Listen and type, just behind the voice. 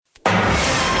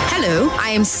Hello, I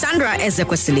am Sandra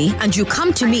Ezekwesili, and you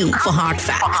come to me for hard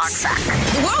facts.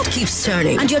 The world keeps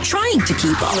turning, and you're trying to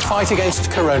keep up. The fight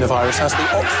against coronavirus has the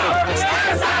Oxford...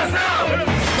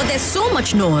 But there's so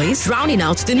much noise drowning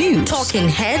out the news. Talking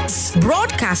heads,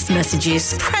 broadcast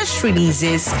messages, press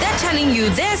releases. They're telling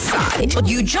you their side, but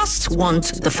you just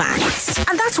want the facts.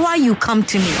 And that's why you come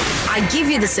to me. I give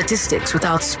you the statistics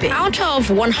without spin. Out of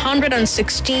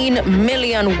 116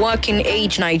 million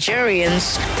working-age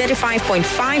Nigerians,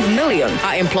 35.5 million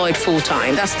are employed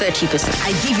full-time. That's 30%.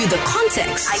 I give you the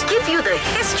context. I give you the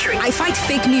history. I fight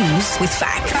fake news with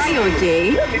facts.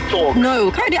 Kayode. No,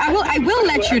 Kayode, I will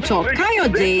let you talk.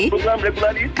 Kayode,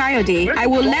 I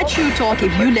will let you talk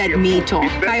if you let me talk.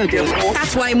 Kayode.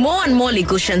 That's why more and more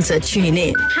Lagosians are tuning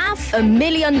in.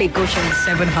 500,000 Lagosians.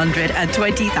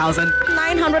 720,000.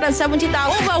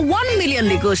 970,000. Over 1 million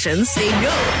Lagosians. They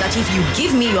know that if you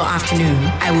give me your afternoon,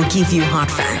 I will give you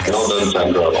hard facts. Well done,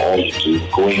 Sandra, on all you do,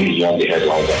 going beyond the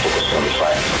headlines and focusing on the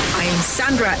facts. I am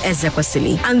Sandra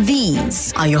Ezekwesili, and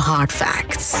these are your hard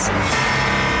facts.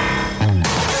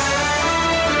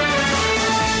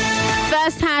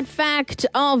 First hard fact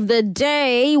of the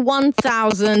day,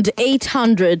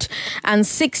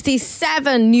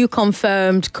 1,867 new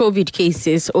confirmed COVID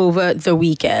cases over the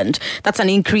weekend. That's an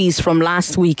increase from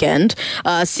last weekend.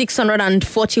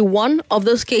 641 of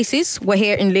those cases were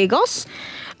here in Lagos.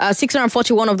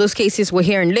 641 of those cases were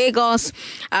here in Lagos.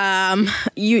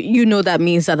 You know that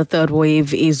means that the third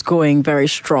wave is going very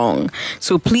strong.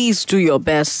 So please do your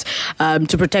best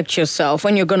to protect yourself.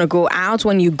 When you're going to go out,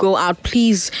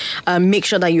 please make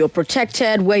sure that you're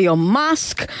protected. Wear your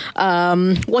mask.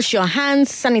 Wash your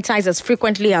hands. Sanitize as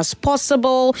frequently as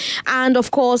possible. And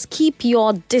of course, keep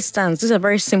your distance. These are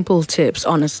very simple tips,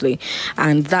 honestly.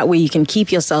 And that way you can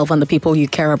keep yourself and the people you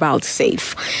care about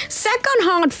safe. Second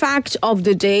hard fact of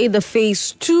the day. The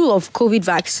phase 2 of COVID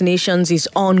vaccinations is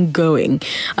ongoing.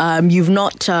 You've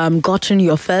not gotten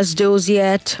your first dose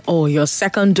yet or your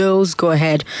second dose, go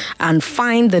ahead and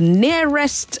find the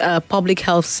nearest public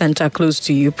health center close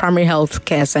to you, primary health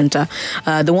care center,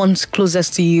 the ones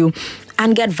closest to you,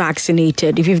 and get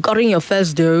vaccinated. If you've gotten your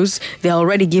first dose, they're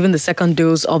already given the second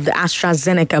dose of the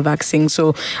AstraZeneca vaccine.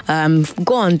 So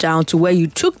go on down to where you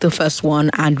took the first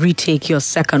one and retake your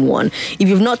second one. If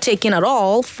you've not taken at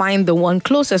all, find the one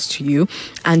closest to you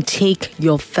and take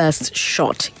your first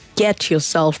shot. Get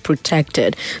yourself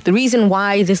protected. The reason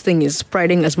why this thing is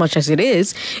spreading as much as it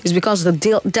is because the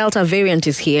Delta variant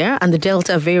is here, and the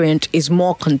Delta variant is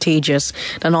more contagious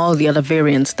than all the other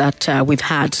variants that we've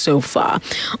had so far.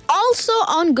 Also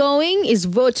ongoing is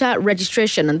voter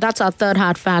registration, and that's our third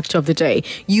hard fact of the day.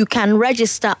 You can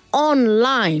register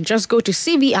online. Just go to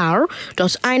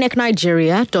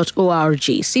cvr.inecnigeria.org.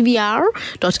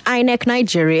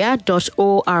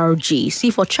 cvr.inecnigeria.org.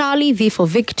 C for Charlie, V for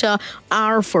Victor,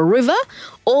 R for River,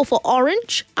 O for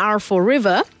Orange, R for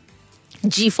River,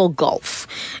 G for Golf.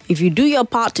 If you do your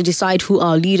part to decide who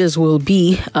our leaders will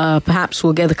be, perhaps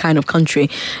we'll get the kind of country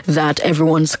that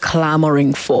everyone's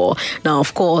clamoring for. Now,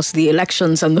 of course, the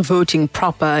elections and the voting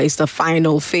proper is the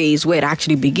final phase. Where it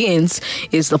actually begins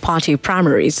is the party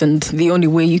primaries, and the only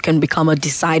way you can become a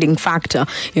deciding factor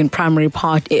in party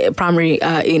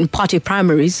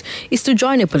primaries is to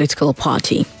join a political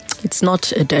party. It's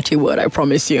not a dirty word, I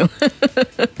promise you.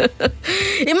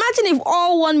 Imagine if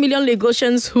all 1 million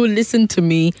Lagosians who listened to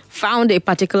me found a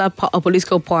particular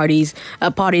political party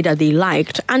that they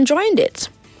liked and joined it,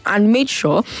 and made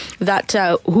sure that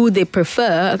who they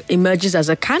prefer emerges as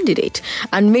a candidate,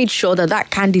 and made sure that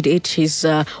that candidate is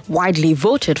widely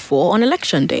voted for on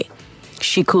election day.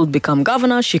 She could become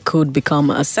governor, she could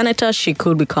become a senator, she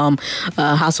could become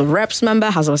a House of Reps member,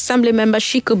 House of Assembly member,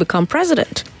 she could become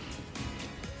president.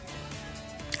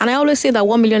 And I always say that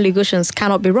 1 million Lagosians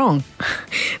cannot be wrong.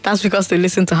 That's because they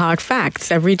listen to hard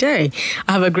facts every day.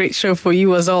 I have a great show for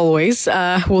you as always.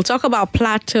 We'll talk about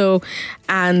Plateau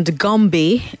and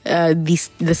Gombe,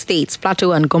 the states,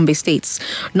 Plateau and Gombe states,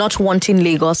 not wanting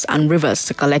Lagos and Rivers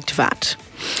to collect VAT.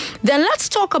 Then let's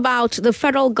talk about the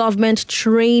federal government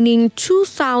training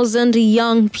 2,000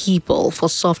 young people for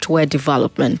software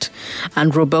development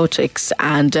and robotics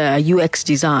and UX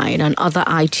design and other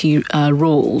IT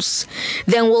roles.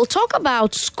 Then we'll talk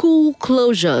about school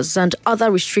closures and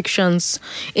other restrictions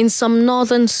in some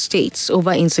northern states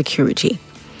over insecurity.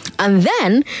 And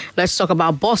then let's talk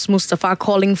about Boss Mustafa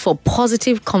calling for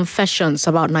positive confessions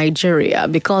about Nigeria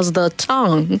because the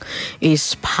tongue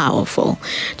is powerful.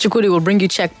 Chukwudi will bring you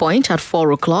Checkpoint at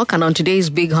 4 o'clock. And on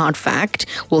today's Big Hard Fact,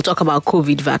 we'll talk about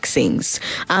COVID vaccines.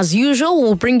 As usual,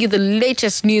 we'll bring you the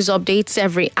latest news updates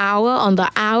every hour. On the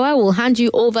hour, we'll hand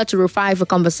you over to Rufai for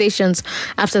conversations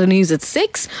after the news at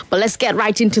 6. But let's get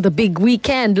right into the big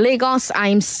weekend. Lagos,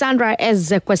 I'm Sandra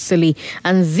Ezekwesili,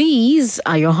 and these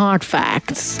are your hard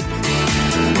facts.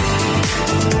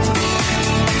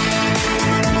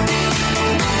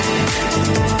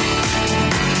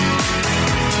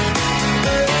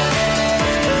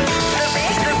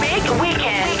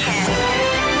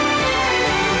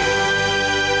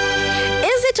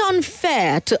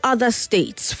 Unfair to other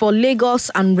states for Lagos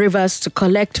and Rivers to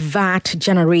collect VAT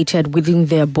generated within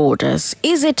their borders?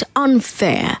 Is it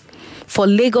unfair for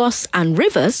Lagos and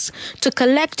Rivers to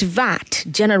collect VAT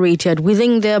generated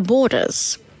within their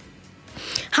borders?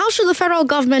 How should the federal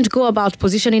government go about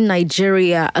positioning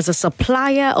Nigeria as a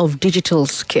supplier of digital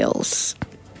skills?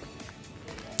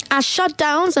 Are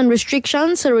shutdowns and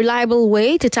restrictions a reliable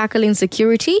way to tackle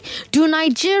insecurity? Do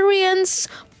Nigerians'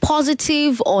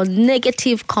 positive or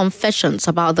negative confessions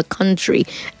about the country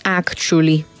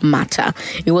actually matter?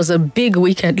 It was a big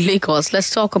week at Lagos. Let's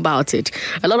talk about it.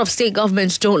 A lot of state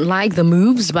governments don't like the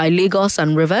moves by Lagos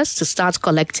and Rivers to start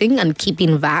collecting and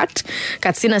keeping VAT.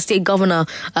 Katsina State Governor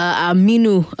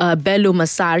Aminu Bello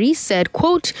Masari said,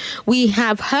 quote, "We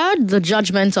have heard the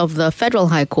judgment of the Federal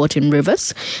High Court in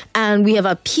Rivers, and we have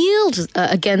appealed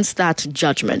against that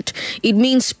judgment. It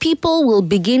means people will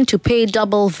begin to pay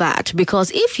double VAT,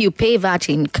 because if you pay VAT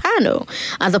in Kano,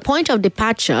 at the point of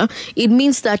departure, it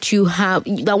means that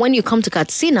that when you come to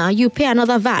Katsina, you pay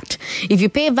another VAT. If you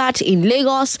pay VAT in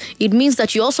Lagos, it means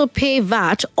that you also pay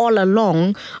VAT all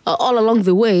along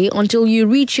the way until you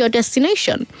reach your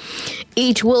destination.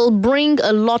 It will bring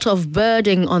a lot of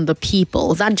burden on the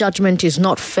people. That judgment is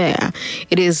not fair.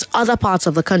 It is other parts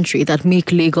of the country that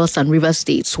make Lagos and River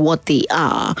States what they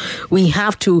are. We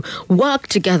have to work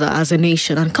together as a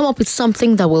nation and come up with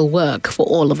something that will work for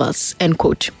all of us," end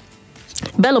quote.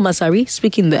 Bello Masari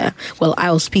speaking there. Well, I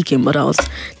was speaking, but I was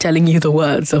telling you the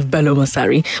words of Bello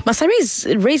Masari. Masari is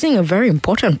raising a very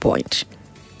important point.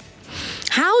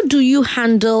 How do you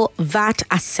handle VAT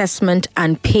assessment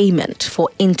and payment for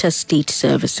interstate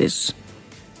services?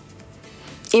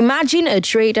 Imagine a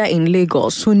trader in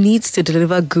Lagos who needs to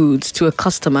deliver goods to a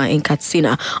customer in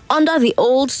Katsina. Under the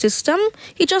old system,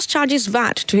 he just charges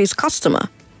VAT to his customer.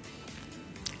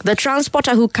 The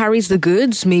transporter who carries the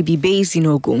goods may be based in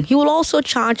Ogun. He will also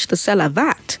charge the seller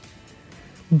VAT.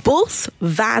 Both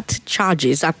VAT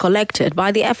charges are collected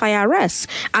by the FIRS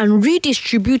and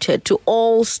redistributed to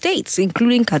all states,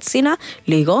 including Katsina,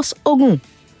 Lagos, Ogun.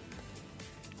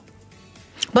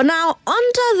 But now,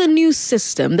 under the new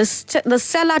system, the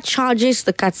seller charges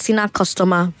the Katsina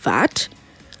customer VAT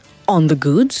on the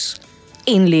goods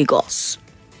in Lagos.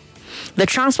 The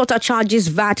transporter charges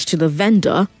VAT to the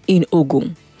vendor in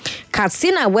Ogun.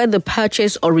 Katsina, where the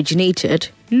purchase originated,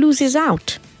 loses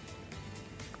out.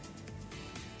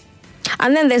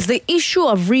 And then there's the issue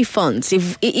of refunds.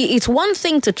 It's one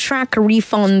thing to track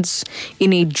refunds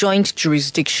in a joint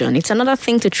jurisdiction. It's another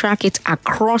thing to track it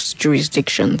across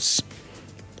jurisdictions.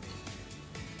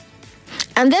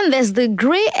 And then there's the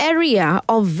gray area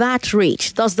of VAT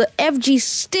rate. Does the FG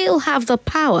still have the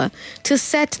power to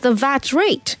set the VAT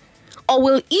rate? Or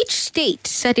will each state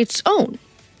set its own?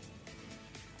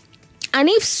 And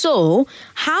if so,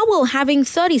 how will having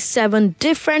 37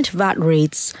 different VAT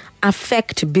rates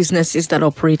affect businesses that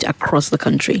operate across the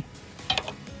country?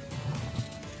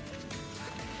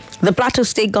 The Plateau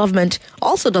State government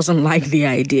also doesn't like the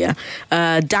idea.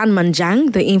 Dan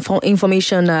Manjang, the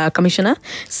information commissioner,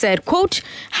 said, quote,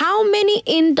 "How many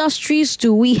industries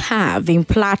do we have in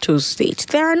Plateau State?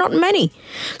 There are not many."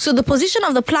 So the position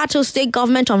of the Plateau State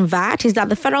government on VAT is that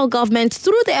the federal government,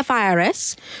 through the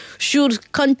FIRS,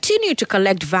 should continue to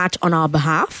collect VAT on our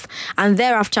behalf and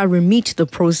thereafter remit the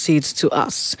proceeds to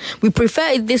us. We prefer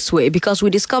it this way because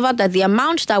we discovered that the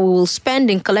amount that we will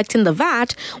spend in collecting the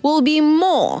VAT will be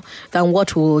more than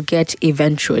what we will get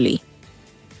eventually.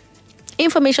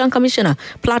 Information Commissioner,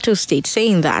 Plateau State,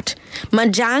 saying that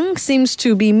Manjang seems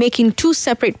to be making two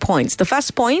separate points. The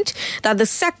first point, that the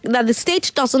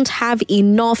state doesn't have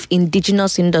enough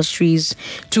indigenous industries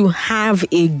to have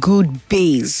a good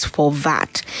base for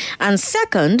VAT. And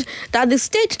second, that the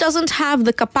state doesn't have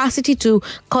the capacity to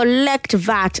collect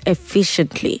VAT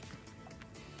efficiently.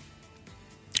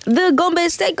 The Gombe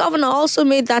State Governor also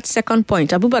made that second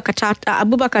point.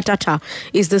 Abubakar Tata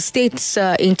is the state's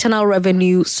Internal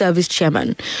Revenue Service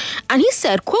Chairman. And he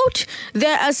said, quote,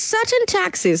 there are certain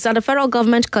taxes that the federal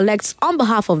government collects on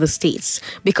behalf of the states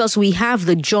because we have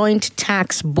the Joint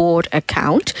Tax Board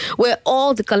account where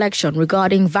all the collection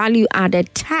regarding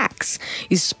value-added tax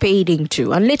is paid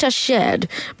into and later shared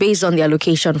based on the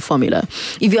allocation formula.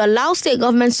 If you allow state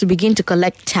governments to begin to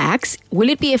collect tax, will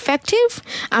it be effective?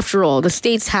 After all, the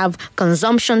states have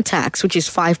consumption tax, which is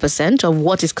 5% of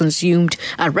what is consumed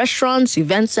at restaurants,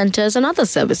 event centers, and other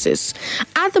services.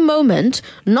 At the moment,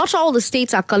 not all the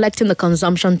states are collecting the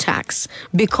consumption tax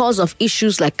because of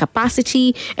issues like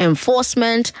capacity,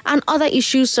 enforcement, and other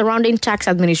issues surrounding tax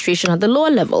administration at the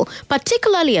lower level,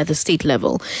 particularly at the state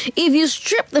level. If you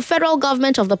strip the federal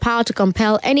government of the power to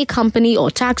compel any company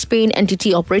or tax-paying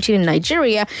entity operating in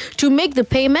Nigeria to make the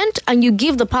payment and you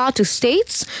give the power to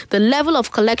states, the level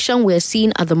of collection we're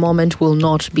seeing at the moment will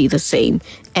not be the same.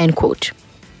 End quote.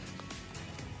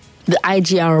 The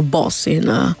IGR boss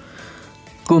in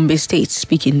Gombe State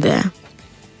speaking there.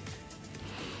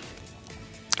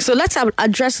 So let's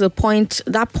address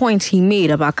that point he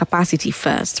made about capacity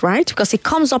first, right? Because it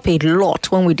comes up a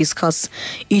lot when we discuss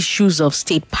issues of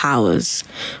state powers.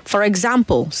 For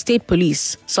example, state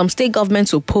police. Some state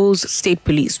governments oppose state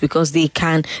police because they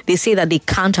say that they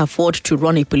can't afford to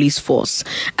run a police force.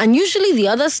 And usually the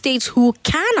other states who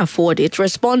can afford it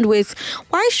respond with,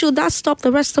 why should that stop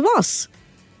the rest of us?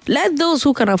 Let those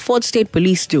who can afford state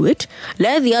police do it.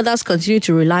 Let the others continue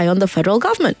to rely on the federal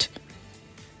government.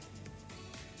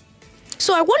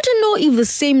 So I want to know if the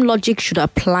same logic should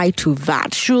apply to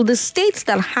VAT. Should the states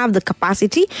that have the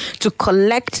capacity to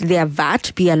collect their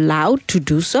VAT be allowed to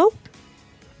do so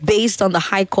based on the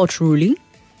High Court ruling,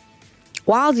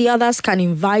 while the others can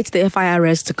invite the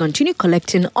FIRS to continue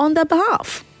collecting on their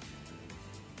behalf?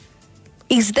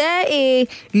 Is there a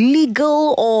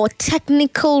legal or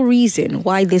technical reason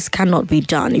why this cannot be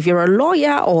done? If you're a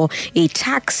lawyer or a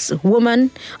tax woman,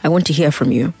 I want to hear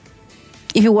from you.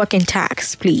 If you work in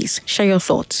tax, please share your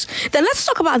thoughts. Then let's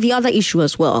talk about the other issue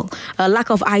as well, lack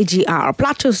of IGR.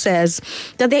 Plateau says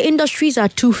that their industries are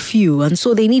too few and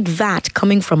so they need VAT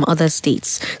coming from other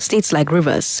states. States like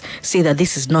Rivers say that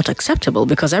this is not acceptable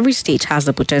because every state has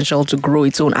the potential to grow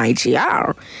its own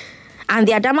IGR. And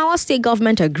the Adamawa State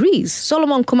government agrees.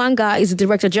 Solomon Kumanga is the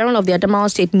Director General of the Adamawa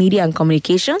State Media and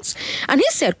Communications. And he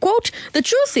said, quote, the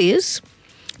truth is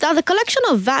that the collection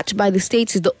of VAT by the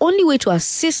states is the only way to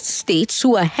assist states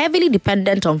who are heavily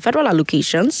dependent on federal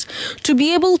allocations to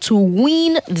be able to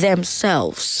wean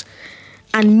themselves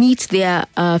and meet their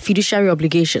fiduciary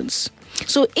obligations.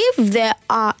 So if there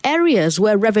are areas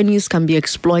where revenues can be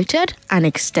exploited and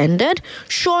extended,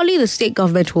 surely the state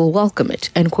government will welcome it,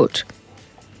 end quote.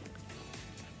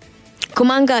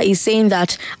 Kumanga is saying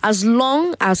that as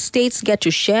long as states get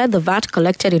to share the VAT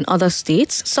collected in other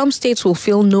states, some states will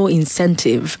feel no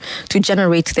incentive to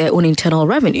generate their own internal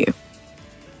revenue.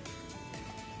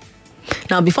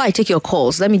 Now, before I take your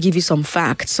calls, let me give you some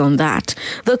facts on that.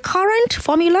 The current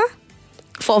formula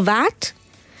for VAT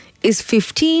is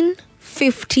 15,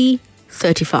 50,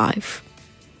 35.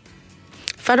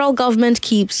 Federal government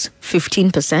keeps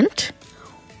 15%.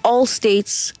 All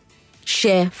states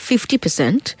share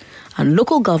 50%. And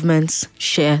local governments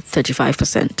share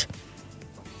 35%.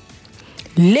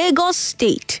 Lagos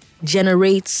State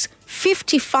generates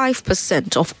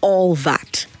 55% of all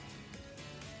VAT.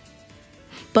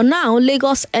 But now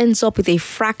Lagos ends up with a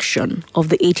fraction of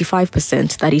the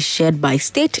 85% that is shared by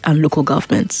state and local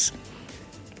governments.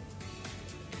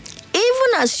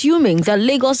 Even assuming that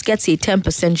Lagos gets a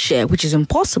 10% share, which is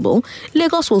impossible,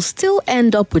 Lagos will still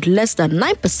end up with less than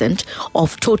 9%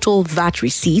 of total VAT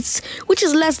receipts, which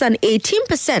is less than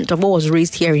 18% of what was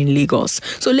raised here in Lagos.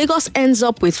 So Lagos ends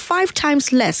up with 5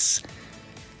 times less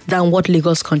than what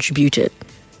Lagos contributed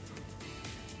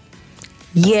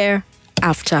year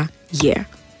after year.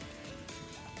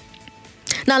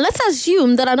 Now, let's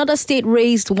assume that another state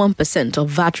raised 1% of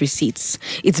VAT receipts.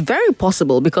 It's very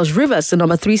possible because Rivers, the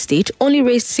number 3 state, only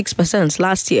raised 6%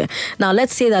 last year. Now,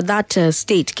 let's say that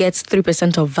state gets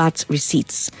 3% of VAT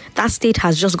receipts. That state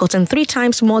has just gotten 3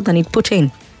 times more than it put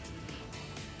in.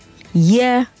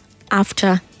 Year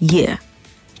after year.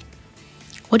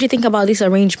 What do you think about this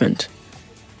arrangement?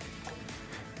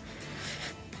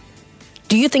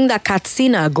 Do you think that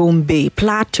Katsina, Gombe,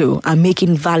 Plateau are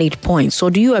making valid points?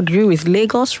 Or do you agree with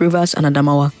Lagos, Rivers, and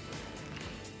Adamawa?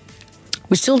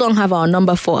 We still don't have our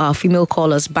number for our female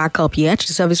callers back up yet.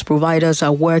 The service providers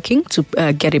are working to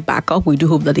get it back up. We do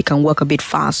hope that they can work a bit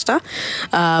faster.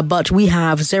 But we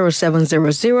have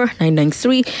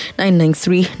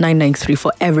 0700-993-993-993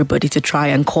 for everybody to try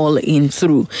and call in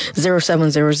through.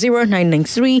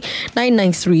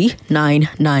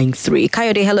 0700-993-993-993.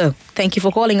 Kayode, hello. Thank you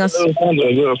for calling us.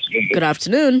 Hello, Good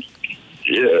afternoon.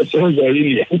 Yes, I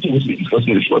really think we should be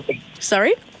discussing this matter.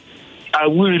 Sorry? Are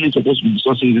we really supposed to be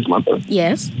discussing this matter?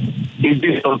 Yes. Is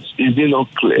it not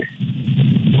clear?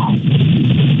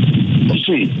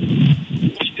 See,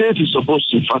 the state is supposed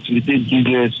to facilitate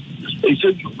business. The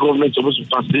state government is supposed to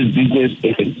facilitate business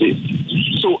in the state.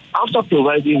 So after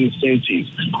providing incentives,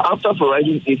 after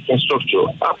providing infrastructure,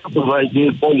 after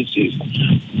providing policies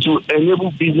to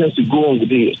enable business to go on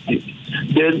within the state,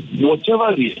 then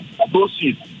whatever the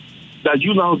proceeds that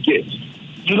you now get,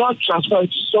 you now transfer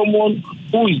it to someone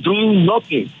who is doing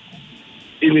nothing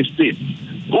in the state,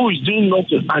 who is doing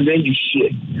nothing, and then you share.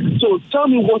 So tell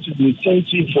me, what is the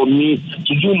incentive for me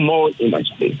to do more in my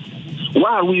state?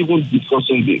 Why are we even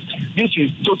discussing this? This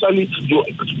is totally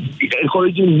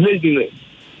encouraging laziness.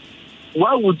 This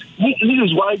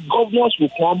is why governors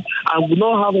will come and will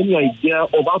not have any idea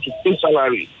of how to pay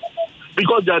salary,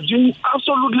 because they are doing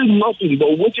absolutely nothing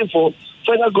but waiting for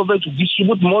federal government to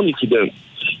distribute money to them.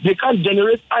 They can't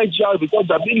generate IGR because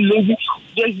they're being lazy.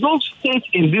 There's no state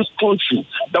in this country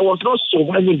that was not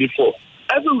surviving before.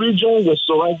 Every region was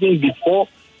surviving before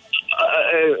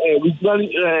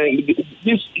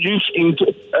this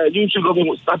youth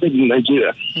government started in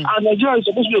Nigeria. And Nigeria is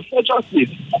supposed to be a federal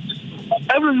state.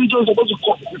 Every region is supposed to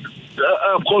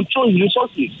control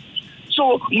resources.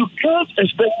 So you can't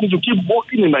expect me to keep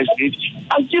working in my state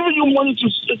and giving you money to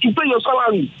pay your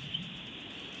salary.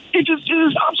 It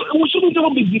is absolutely, we shouldn't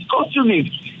even be discussing it.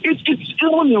 It's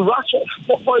even irrational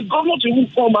for a government to even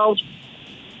come out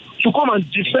to come and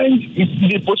defend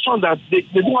the position that they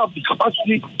don't have the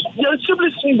capacity. They are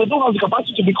simply saying they don't have the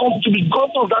capacity to be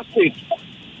governor of that state.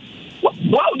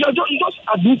 Well, you just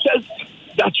admitted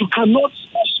that you cannot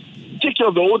take care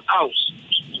of your own house.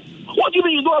 What do you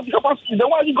mean you don't have the capacity? Then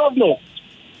why are you governor?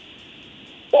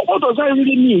 What does that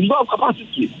really mean? You don't have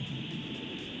capacity.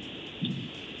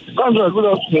 Sandra, good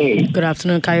afternoon. Good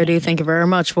afternoon, Kayode. Thank you very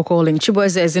much for calling.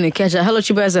 Chibueze is in Ikeja. Hello,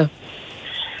 Chibueze.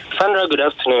 Sandra, good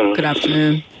afternoon. Good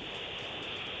afternoon.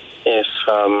 Yes,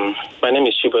 my name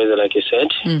is Chibueze, like you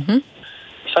said. Mm-hmm.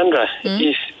 Sandra,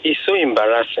 it's so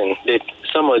embarrassing that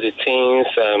some of the things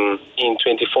in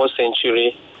 21st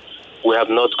century we have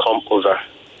not come over,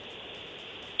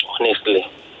 honestly.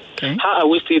 Okay. How are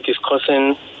we still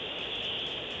discussing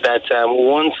that we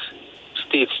want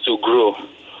states to grow?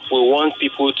 We want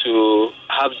people to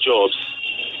have jobs.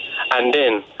 And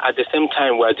then, at the same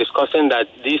time, we're discussing that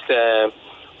these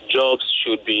jobs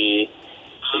should be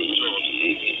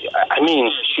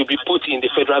put in the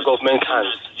federal government's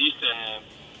hands.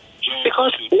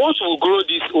 Because what will grow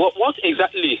this? What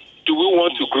exactly do we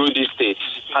want to grow these states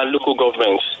and local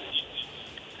governments?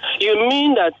 You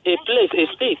mean that a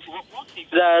state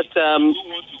that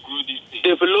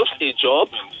develops a job,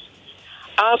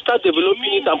 after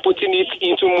developing it and putting it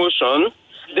into motion,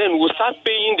 then we'll start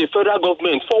paying the federal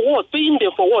government. For what? Paying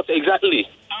them for what exactly?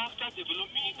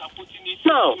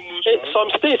 Now, some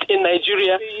states in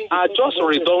Nigeria are just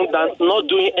redundant, not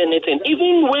doing anything.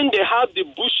 Even when they have the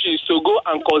bushes to go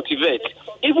and cultivate,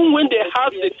 even when they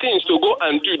have the things to go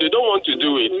and do, they don't want to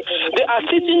do it. They are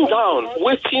sitting down,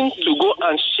 waiting to go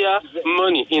and share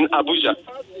money in Abuja.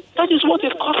 That is what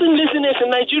is causing laziness in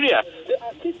Nigeria.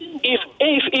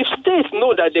 If states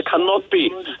know that they cannot pay,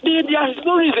 there is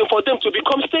no reason for them to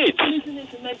become states.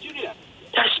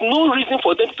 There's no reason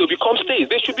for them to become states.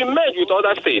 They should be merged with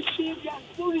other states.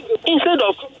 Instead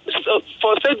of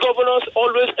for state governors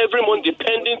always every month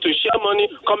depending to share money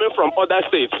coming from other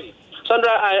states.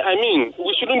 Sandra, I mean,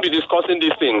 we shouldn't be discussing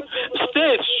this thing.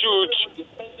 States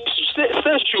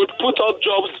should put up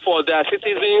jobs for their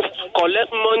citizens,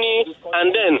 collect money,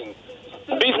 and then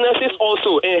businesses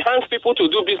also enhance people to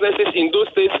do businesses in those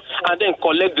states and then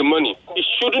collect the money. It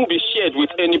shouldn't be shared with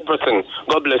any person.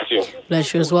 God bless you.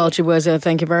 Bless you as well, Chibueze.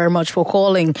 Thank you very much for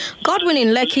calling. Godwin in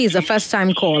Lekki is a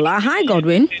first-time caller. Hi,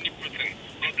 Godwin.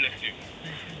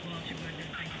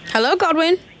 Hello,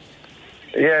 Godwin.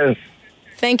 Yes.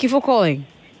 Thank you for calling.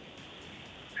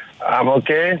 I'm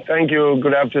okay. Thank you.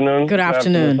 Good afternoon. Good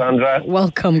afternoon. Sandra.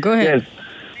 Welcome. Go ahead.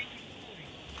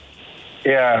 Yes.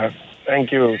 Yeah.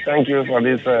 Thank you. Thank you for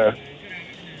this.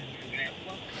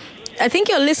 I think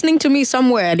you're listening to me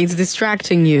somewhere and it's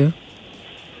distracting you.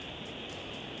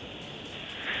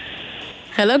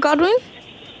 Hello, Godwin?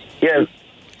 Yes.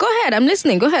 Go ahead. I'm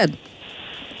listening. Go ahead.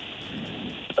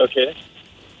 Okay.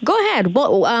 Go ahead.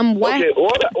 Why? Okay,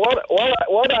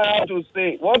 what I have to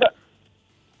say, all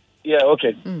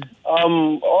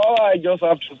I just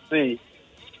have to say.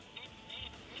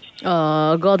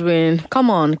 Godwin, come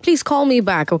on. Please call me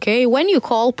back, okay? When you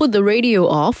call, put the radio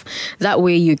off. That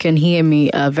way you can hear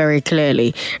me very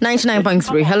clearly.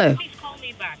 99.3, hello. Please call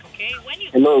me back, okay? When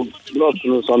you Hello, good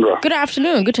afternoon, Sandra. Good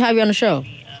afternoon. Good to have you on the show.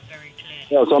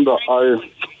 Yeah, Sandra, can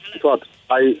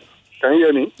you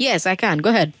hear me? Yes, I can. Go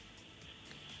ahead.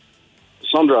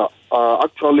 Sandra,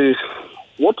 actually,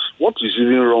 what is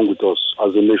even wrong with us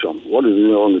as a nation? What is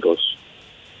even wrong with us?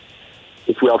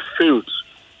 If we have failed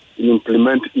in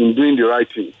doing the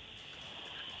right thing,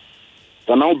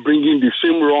 we are now bringing the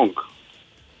same wrong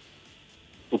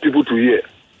for people to hear.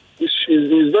 It's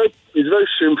very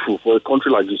shameful for a country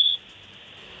like this.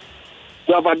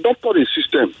 We have adopted a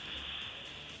system,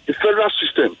 a federal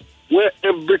system, where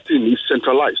everything is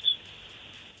centralized.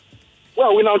 Why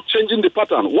are we now changing the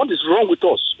pattern? What is wrong with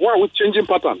us? Why are we changing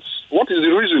patterns? What is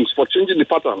the reasons for changing the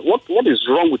pattern? What is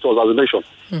wrong with us as a nation?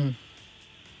 Mm.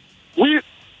 We,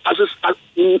 as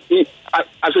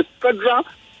a federal,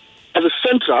 as a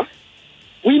central,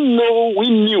 we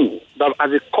knew that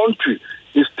as a country,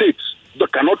 the states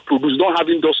that cannot produce, don't have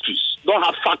industries, don't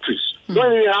have factories,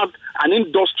 don't even have an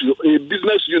industry, a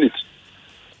business unit,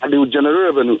 and they will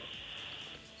generate revenue.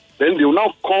 Then they will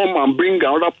now come and bring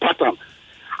another pattern.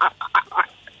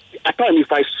 At times,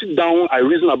 if I sit down, I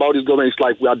reason about this government, it's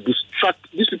like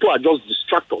these people are just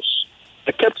distractors.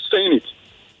 I kept saying it.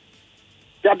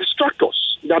 They are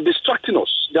distractors. They are distracting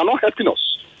us. They are not helping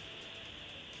us.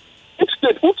 Which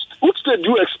state do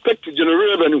you expect to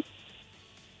generate revenue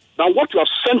than what you have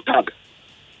centered?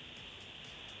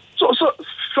 So,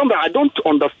 Sandra, I don't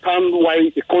understand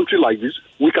why a country like this,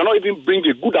 we cannot even bring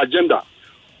a good agenda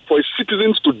for its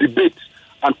citizens to debate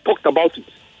and talk about it.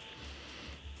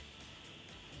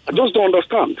 I just don't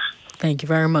understand. Thank you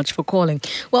very much for calling.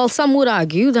 Well, some would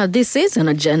argue that this is an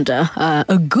agenda,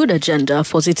 a good agenda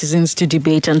for citizens to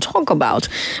debate and talk about,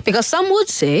 because some would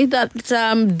say that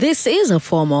this is a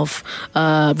form of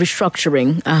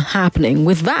restructuring happening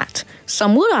with that.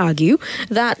 Some would argue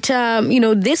that,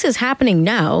 this is happening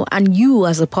now, and you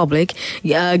as a public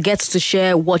gets to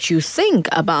share what you think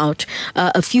about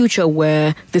a future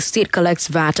where the state collects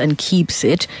VAT and keeps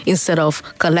it instead of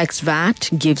collects VAT,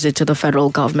 gives it to the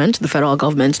federal government. The federal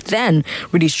government then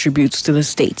redistributes to the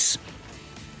states.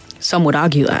 Some would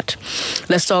argue that.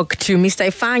 Let's talk to Mr.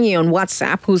 Ifanyi on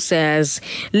WhatsApp, who says,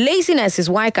 laziness is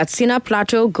why Katsina,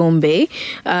 Plateau, Gombe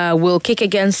will kick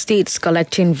against states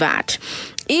collecting VAT.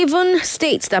 Even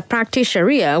states that practice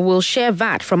Sharia will share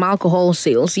VAT from alcohol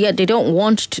sales, yet they don't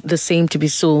want the same to be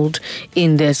sold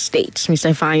in their states.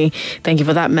 Mr. Ifanyi, thank you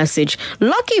for that message.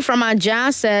 Lucky from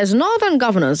Ajah says, northern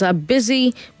governors are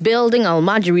busy building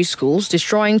Almajiri schools,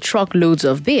 destroying truckloads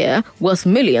of beer worth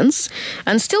millions,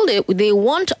 and still they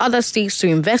want other states to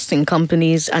invest in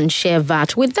companies and share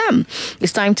VAT with them.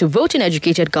 It's time to vote in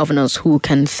educated governors who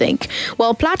can think.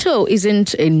 Well, Plateau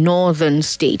isn't a northern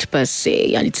state per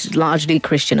se, and it's largely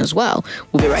Christian as well.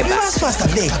 We'll be right back. Fast,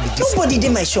 nobody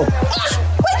did my shop.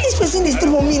 Why this person is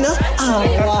still on me now?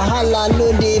 Wahala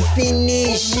no dey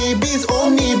finish.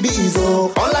 Omnibiz,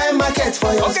 oh. Online market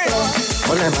for your store.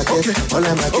 Online market.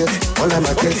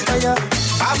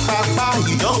 Papa,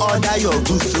 you don't order your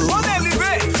goods.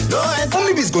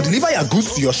 Omnibiz go deliver your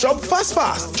goods to your shop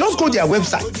fast. Just go to their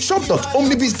website,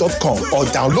 shop.omnibiz.com, or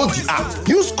download the app.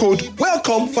 Use code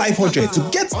WELCOME500 to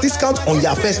get discount on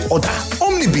your first order.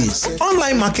 Omnibiz,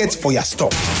 online market for your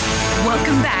store.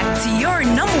 Welcome back to your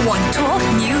number one talk,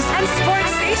 news, and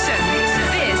sports station.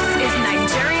 This is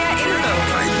Nigeria Info.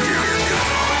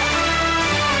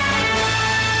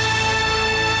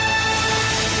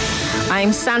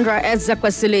 I'm Sandra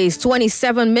Ezekwesili. It's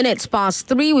 27 minutes past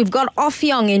 3. We've got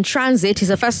Offiong in transit. He's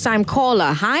a first-time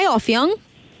caller. Hi, Offiong.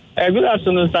 Good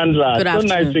afternoon, Sandra. Good afternoon.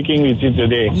 So nice speaking with you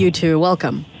today. You too.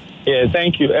 Welcome. Yeah,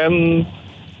 thank you.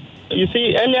 You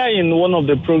see, earlier in one of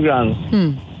the programs,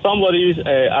 somebody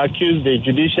accused the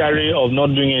judiciary of not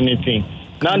doing anything.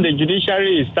 Now the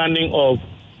judiciary is standing up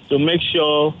to make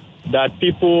sure that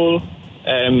people,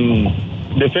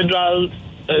 the federal.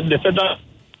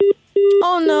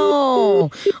 Oh, no.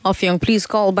 Offiong, please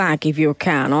call back if you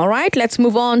can. All right, let's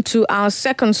move on to our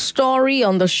second story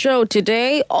on the show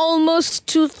today. Almost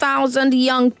 2,000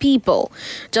 young people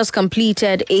just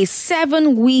completed a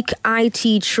 7-week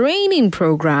IT training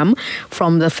program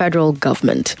from the federal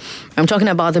government. I'm talking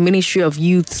about the Ministry of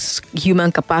Youth's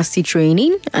Human Capacity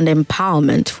Training and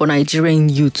Empowerment for Nigerian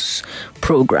Youths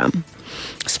program.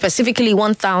 Specifically,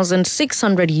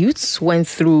 1,600 youths went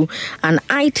through an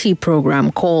IT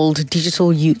program called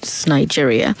Digital Youths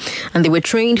Nigeria, and they were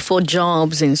trained for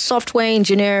jobs in software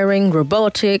engineering,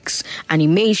 robotics,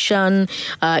 animation,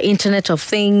 Internet of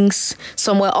Things.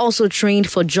 Some were also trained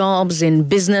for jobs in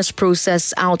business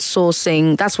process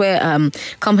outsourcing. That's where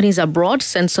companies abroad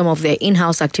send some of their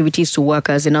in-house activities to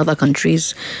workers in other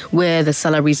countries where the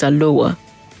salaries are lower.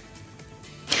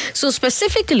 So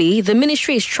specifically, the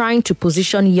ministry is trying to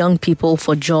position young people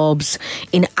for jobs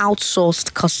in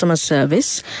outsourced customer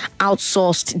service,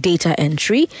 outsourced data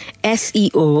entry,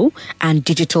 SEO, and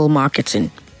digital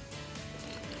marketing.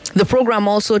 The program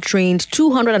also trained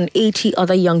 280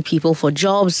 other young people for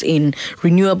jobs in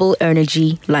renewable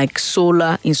energy like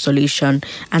solar installation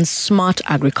and smart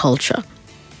agriculture.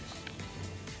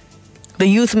 The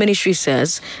youth ministry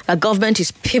says that government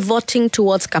is pivoting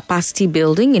towards capacity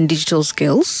building in digital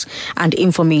skills and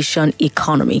information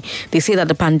economy. They say that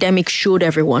the pandemic showed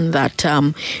everyone that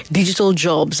digital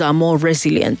jobs are more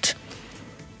resilient.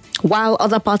 While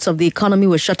other parts of the economy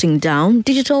were shutting down,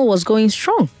 digital was going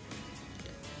strong.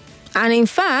 And in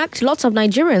fact, lots of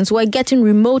Nigerians were getting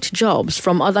remote jobs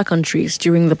from other countries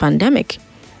during the pandemic.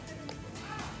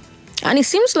 And it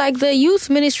seems like the youth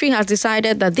ministry has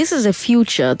decided that this is a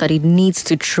future that it needs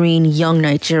to train young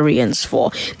Nigerians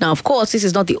for. Now, of course, this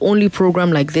is not the only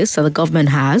program like this that the government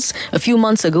has. A few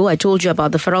months ago, I told you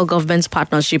about the federal government's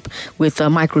partnership with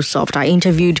Microsoft. I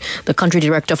interviewed the country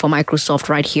director for Microsoft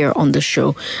right here on the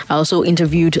show. I also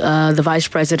interviewed the vice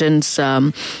president's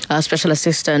special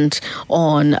assistant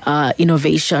on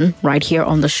innovation right here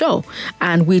on the show.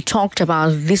 And we talked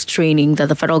about this training that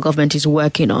the federal government is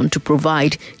working on to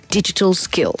provide digital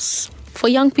skills for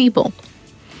young people.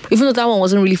 Even though that one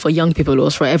wasn't really for young people, it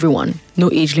was for everyone.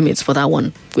 No age limits for that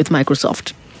one with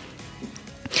Microsoft.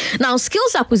 Now,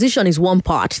 skills acquisition is one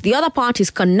part. The other part is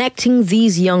connecting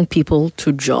these young people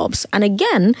to jobs. And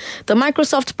again, the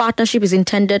Microsoft partnership is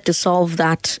intended to solve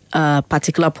that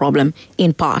particular problem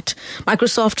in part.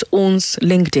 Microsoft owns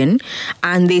LinkedIn,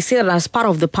 and they say that as part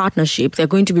of the partnership, they're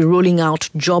going to be rolling out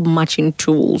job matching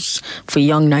tools for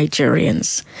young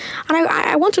Nigerians. And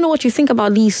I want to know what you think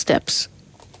about these steps.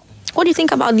 What do you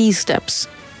think about these steps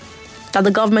that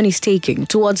the government is taking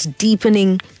towards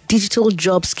deepening digital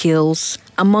job skills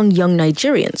among young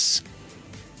Nigerians?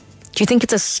 Do you think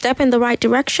it's a step in the right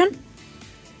direction?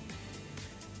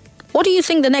 What do you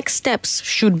think the next steps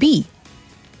should be?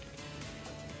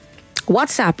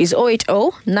 WhatsApp is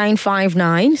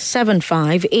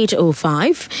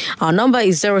 080-959-75805. Our number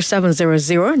is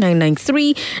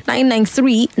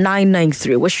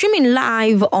 0700-993-993-993. We're streaming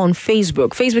live on Facebook.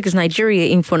 Facebook is Nigeria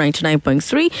Info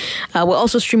 99.3. We're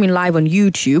also streaming live on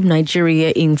YouTube,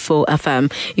 Nigeria Info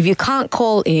FM. If you can't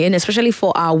call in, especially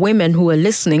for our women who are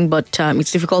listening, but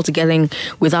it's difficult to get in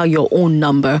without your own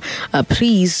number,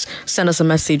 please send us a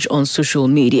message on social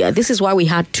media. This is why we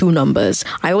had two numbers.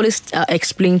 I always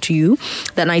explain to you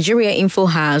that Nigeria Info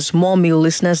has more male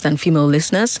listeners than female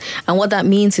listeners. And what that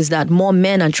means is that more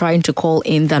men are trying to call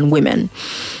in than women.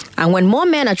 And when more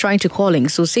men are trying to call in,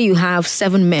 so say you have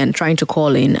 7 men trying to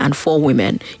call in and 4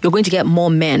 women, you're going to get more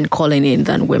men calling in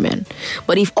than women.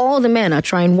 But if all the men are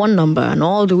trying one number and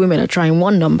all the women are trying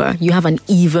one number, you have an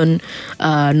even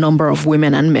number of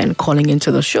women and men calling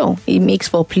into the show. It makes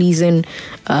for pleasing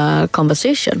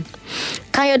conversation.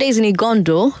 Kayode is in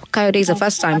Igondo. Kayode is a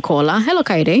first-time caller. Hello,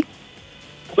 Kayode.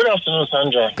 Good afternoon,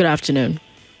 Sandra. Good afternoon.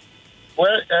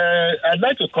 Well, I'd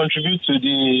like to contribute to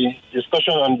the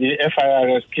discussion on the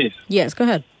FIRS case. Yes, go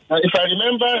ahead. If I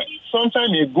remember, some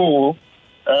time ago,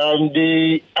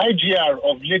 the IGR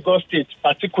of Lagos State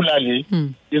particularly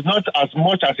is not as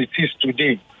much as it is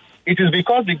today. It is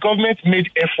because the government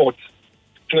made efforts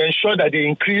to ensure that they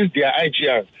increase their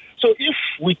IGR. So if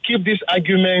we keep this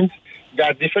argument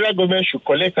that the federal government should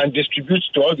collect and distribute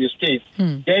to all the states,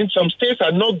 then some states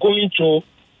are not going to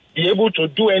be able to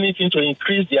do anything to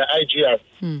increase their IGR.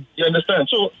 You understand?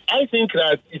 So I think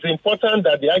that it's important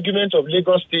that the argument of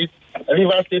Lagos State,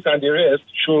 Rivers State, and the rest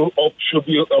should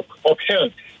be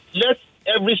upheld. Let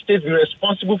every state be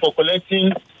responsible for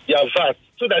collecting their VAT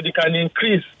so that they can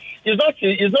increase. It's not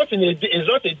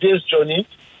a day's journey.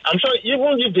 I'm sure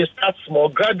even if they start small,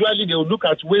 gradually they will look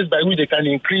at ways by which they can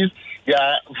increase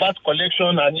their VAT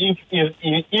collection and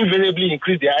invariably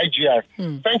increase their IGR.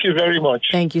 Thank you very much.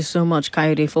 Thank you so much,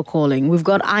 Kayode, for calling. We've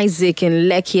got Isaac in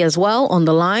Lekki as well on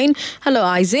the line. Hello,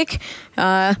 Isaac.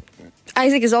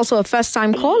 Isaac is also a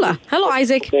first-time caller. Hello,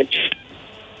 Isaac. Young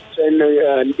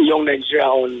Nigeria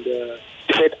on the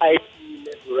IT level,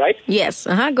 right? Yes.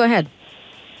 Go ahead.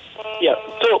 Yeah.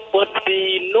 So, but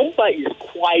the number is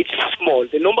quite small.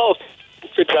 The number of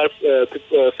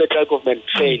federal government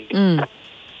trained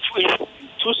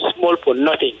small for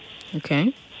nothing.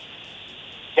 Okay.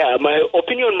 Yeah, my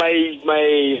opinion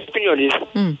is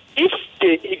if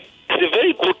it's a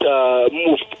very good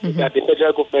move that the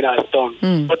federal government has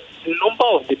done, but the number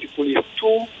of the people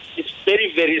is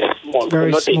very, very small.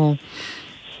 Very for nothing. small.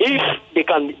 If they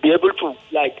can be able to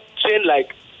train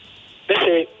let's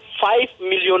say 5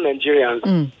 million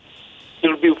Nigerians, it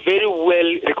will be very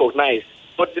well recognized.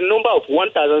 But the number of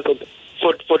 1,000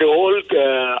 for the whole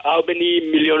how many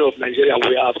million of Nigerians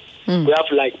we have? We have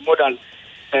more than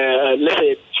let's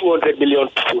say 200 million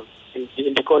people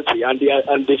in the country, and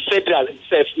the federal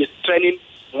itself is training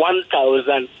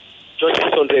 1,000 just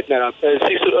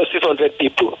 600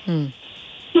 people.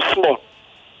 It's small.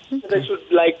 Okay. They should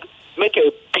make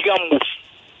a bigger move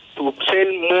to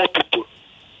train more people.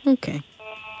 Okay.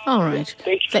 All right.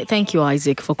 Thank you,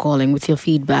 Isaac, for calling with your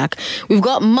feedback. We've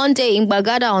got Monday in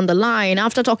Bagada on the line.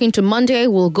 After talking to Monday,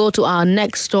 we'll go to our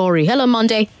next story. Hello,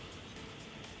 Monday.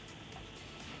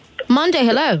 Monday,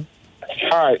 hello.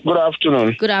 Hi, good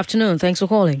afternoon. Good afternoon. Thanks for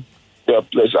calling. Yeah,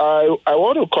 please. I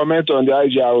want to comment on the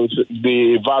IGR,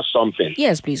 the verse something.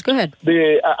 Yes, please. Go ahead.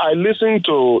 I listened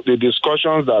to the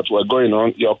discussions that were going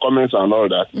on, your comments and all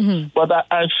that. But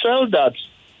I felt that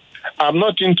I'm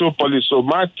not into police, so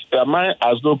mine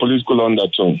has no political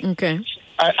undertone. Okay.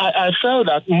 I felt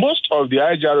that most of the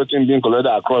IGR thing being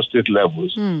collected across state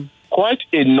levels, quite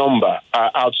a number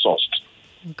are outsourced.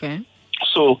 Okay.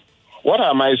 So what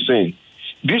am I saying?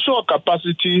 Visual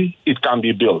capacity, it can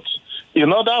be built.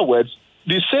 In other words,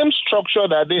 the same structure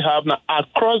that they have now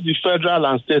across the federal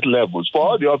and state levels for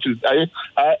all the offices,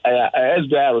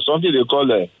 SBI or something they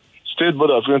call a State Board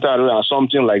of Internal or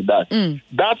something like that.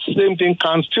 That same thing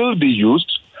can still be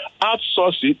used,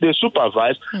 outsource it, they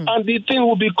supervise, and the thing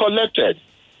will be collected.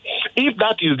 If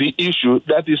that is the issue,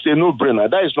 that is a no-brainer.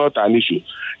 That is not an issue.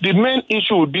 The main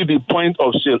issue would be the point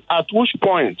of sale. At which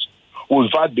point will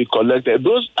VAT be collected?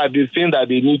 Those are the things that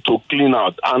they need to clean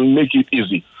out and make it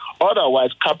easy.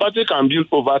 Otherwise, capacity can build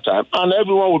over time, and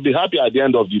everyone will be happy at the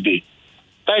end of the day.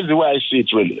 That's the way I see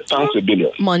it, really. Thanks a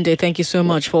billion. Monday, thank you so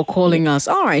much for calling us.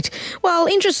 All right. Well,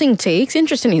 interesting takes,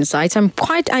 interesting insights. I'm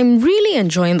really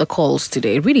enjoying the calls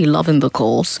today, really loving the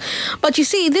calls. But you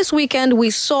see, this weekend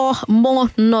we saw more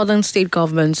northern state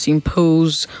governments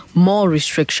impose more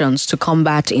restrictions to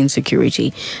combat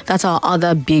insecurity. That's our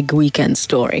other big weekend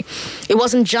story. It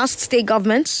wasn't just state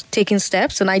governments taking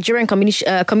steps. The Nigerian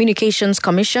Communications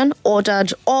Commission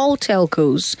ordered all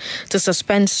telcos to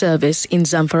suspend service in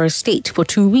Zamfara State for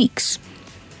 2 weeks.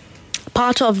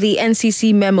 Part of the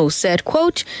NCC memo said,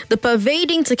 quote, the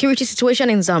pervading security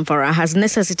situation in Zamfara has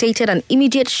necessitated an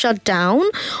immediate shutdown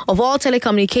of all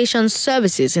telecommunications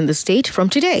services in the state from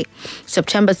today,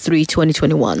 September 3,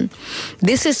 2021.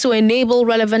 This is to enable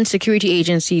relevant security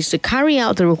agencies to carry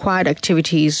out the required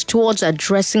activities towards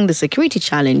addressing the security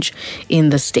challenge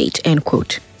in the state, end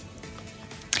quote.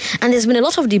 And there's been a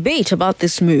lot of debate about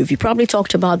this move. You probably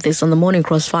talked about this on the Morning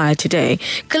Crossfire today.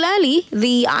 Clearly,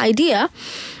 the idea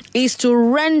is to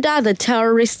render the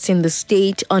terrorists in the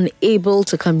state unable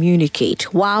to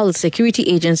communicate while the security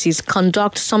agencies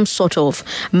conduct some sort of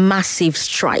massive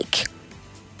strike.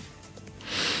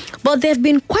 But there have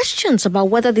been questions about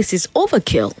whether this is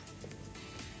overkill.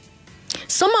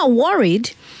 Some are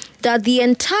worried that the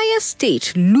entire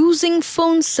state losing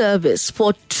phone service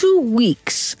for 2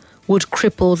 weeks would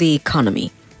cripple the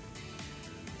economy.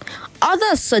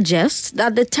 Others suggest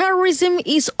that the terrorism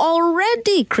is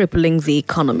already crippling the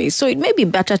economy, so it may be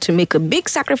better to make a big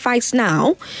sacrifice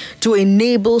now to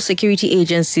enable security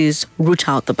agencies root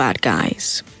out the bad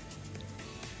guys.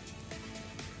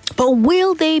 But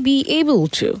will they be able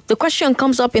to? The question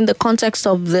comes up in the context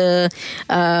of the,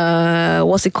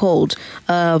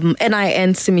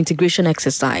 NIN SIM integration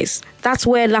exercise. That's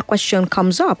where that question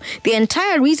comes up. The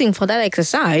entire reason for that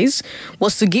exercise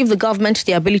was to give the government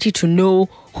the ability to know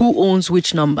who owns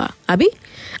which number, Abi?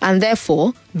 And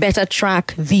therefore, better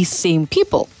track these same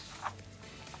people,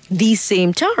 these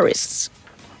same terrorists.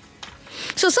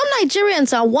 So some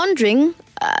Nigerians are wondering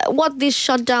what this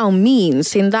shutdown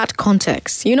means in that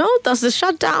context. You know, does the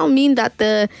shutdown mean that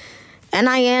the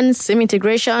NIN SIM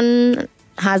integration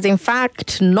has in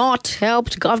fact not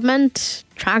helped government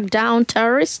track down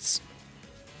terrorists?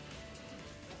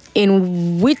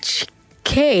 In which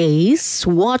case,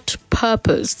 what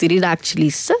purpose did it actually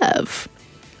serve?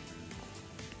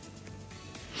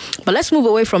 But let's move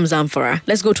away from Zamfara.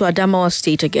 Let's go to Adamawa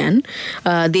State again.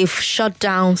 They've shut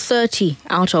down 30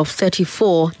 out of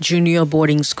 34 junior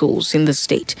boarding schools in the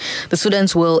state. The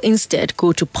students will instead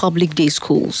go to public day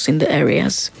schools in the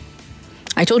areas.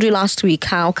 I told you last week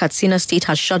how Katsina State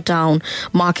has shut down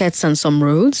markets and some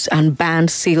roads and banned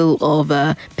sale of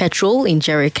petrol in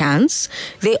jerry cans.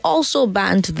 They also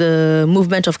banned the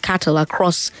movement of cattle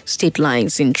across state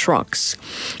lines in trucks.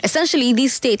 Essentially,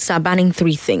 these states are banning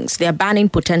three things. They are banning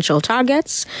potential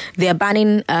targets. They are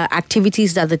banning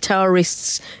activities that the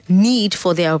terrorists need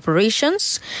for their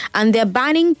operations. And they're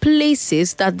banning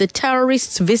places that the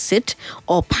terrorists visit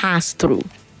or pass through.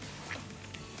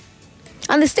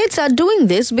 And the states are doing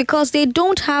this because they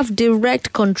don't have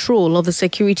direct control of the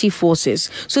security forces.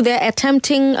 So they're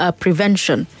attempting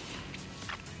prevention.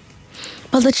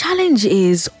 But the challenge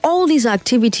is all these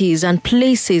activities and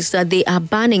places that they are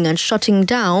banning and shutting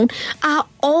down are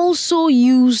also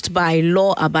used by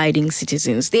law-abiding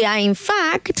citizens. They are, in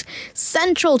fact,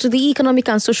 central to the economic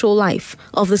and social life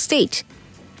of the state.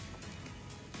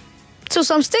 So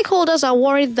some stakeholders are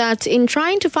worried that in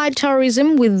trying to fight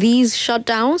terrorism with these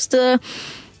shutdowns, the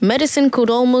medicine could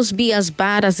almost be as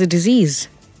bad as the disease.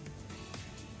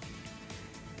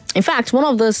 In fact, one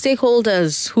of the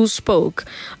stakeholders who spoke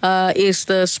is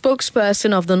the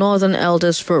spokesperson of the Northern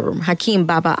Elders Forum, Hakeem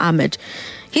Baba Ahmed.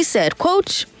 He said,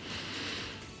 quote,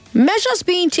 measures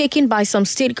being taken by some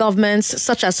state governments,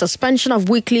 such as suspension of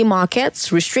weekly markets,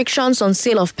 restrictions on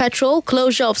sale of petrol,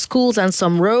 closure of schools and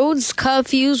some roads,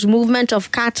 curfews, movement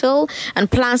of cattle, and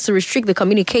plans to restrict the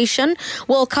communication,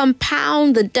 will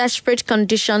compound the desperate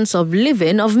conditions of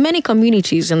living of many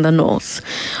communities in the north.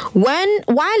 While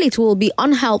it will be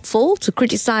unhelpful to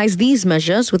criticize these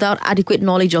measures without adequate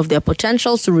knowledge of their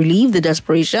potentials to relieve the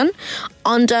desperation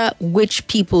under which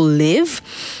people live,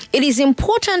 it is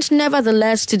important,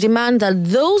 nevertheless, to demand that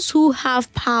those who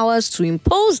have powers to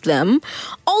impose them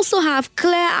also have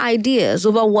clear ideas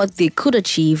over what they could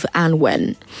achieve and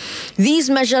when.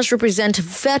 These measures represent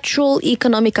virtual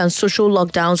economic and social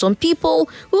lockdowns on people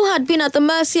who had been at the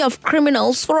mercy of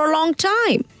criminals for a long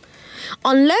time.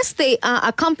 Unless they are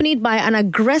accompanied by an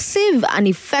aggressive and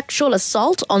effectual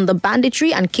assault on the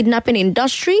banditry and kidnapping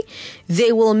industry,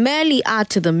 they will merely add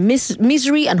to the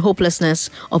misery and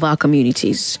hopelessness of our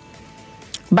communities.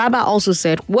 Baba also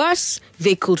said, worse,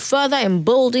 they could further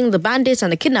embolden the bandits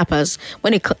and the kidnappers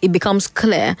when it becomes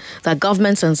clear that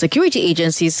governments and security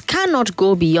agencies cannot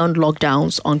go beyond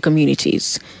lockdowns on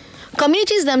communities.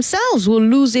 Communities themselves will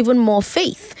lose even more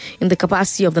faith in the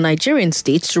capacity of the Nigerian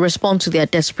state to respond to their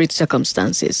desperate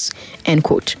circumstances. End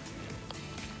quote.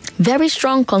 Very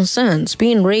strong concerns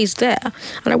being raised there.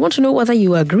 And I want to know whether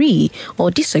you agree or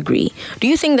disagree. Do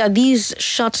you think that these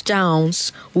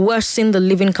shutdowns worsen the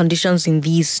living conditions in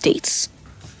these states?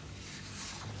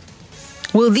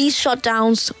 Will these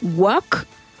shutdowns work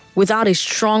without a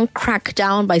strong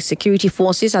crackdown by security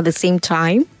forces at the same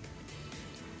time?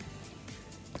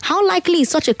 How likely is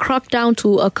such a crackdown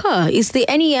to occur? Is the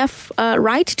NEF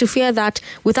right to fear that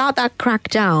without that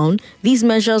crackdown, these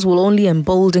measures will only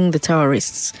embolden the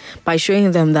terrorists by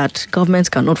showing them that governments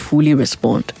cannot fully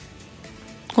respond?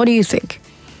 What do you think?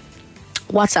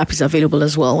 WhatsApp is available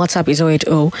as well. WhatsApp is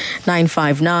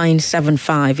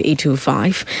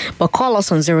 080-959-75825. But call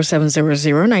us on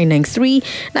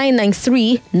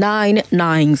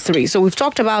 0700-993-993. So we've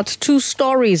talked about two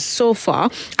stories so far.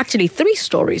 Actually, three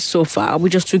stories so far. We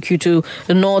just took you to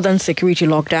the northern security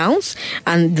lockdowns.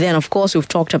 And then, of course, we've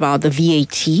talked about the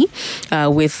VAT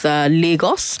with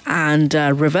Lagos and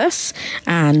Rivers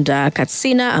and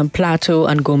Katsina and Plateau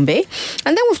and Gombe.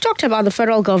 And then we've talked about the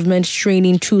federal government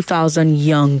training 2,000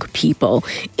 young people.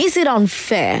 Is it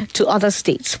unfair to other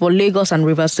states for Lagos and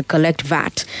Rivers to collect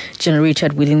VAT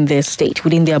generated within their state,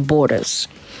 within their borders?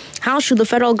 How should the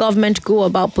federal government go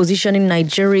about positioning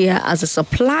Nigeria as a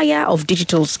supplier of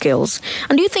digital skills?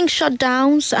 And do you think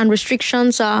shutdowns and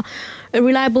restrictions are a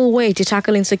reliable way to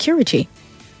tackle insecurity?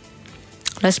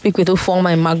 Let's speak with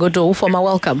Ufoma in Magodo. Ufoma,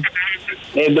 welcome.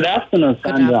 Hey, good afternoon,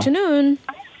 Sandra. Good afternoon.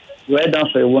 Well done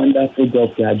for a wonderful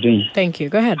job you are doing. Thank you.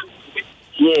 Go ahead.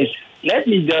 Yes, let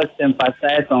me just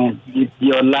emphasize on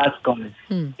your last comment.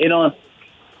 You know,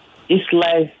 it's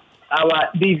like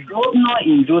the governor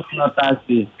in those northern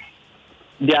states,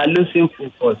 they are losing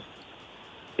focus.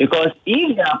 Because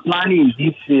if they are planning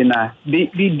this thing,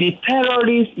 the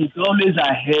terrorist is always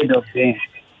ahead of them.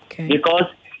 Okay. Because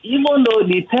even though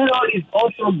the terrorists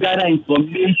also gather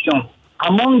information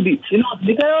among the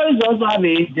terrorists also have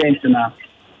agents now.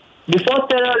 Before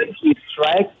terrorists will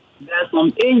strike, there are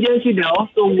some agencies that are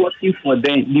also working for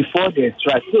them before they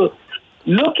strike. So,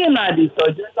 looking at the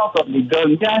suggestions of the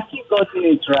government, they are still getting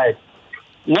it right.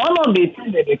 One of the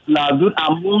things that they can do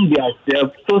among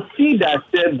themselves to see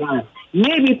themselves down,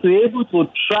 maybe to be able to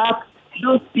track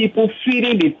those people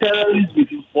feeding the terrorists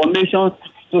with information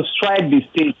to strike the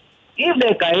state. If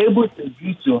they can able to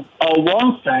do so on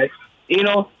one side,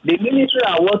 the military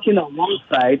are working on one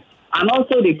side, and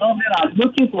also the government are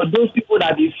looking for those people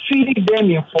that be feeding them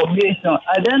information.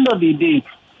 At the end of the day,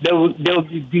 they will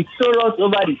be victorious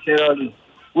over the terrorists.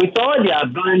 With all their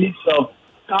bandits of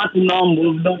counting on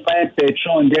movement by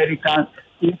petrol and jerrycans,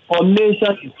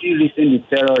 information is still reaching the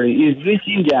terrorists, is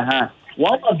reaching their hands.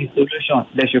 One of the solutions,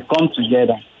 they should come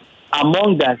together.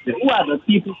 Among that, who are the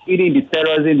people feeding the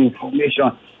terrorism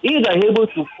information? If they're able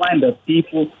to find the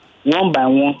people one by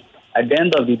one, at the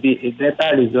end of the day, a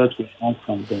better result will come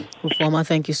from them. Ufoma,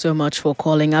 thank you so much for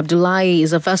calling. Abdullahi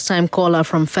is a first-time caller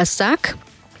from Festac.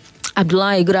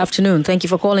 Abdullahi, good afternoon. Thank you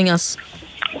for calling us.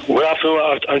 Good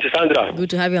afternoon, Auntie Sandra. Good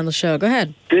to have you on the show. Go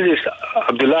ahead. This is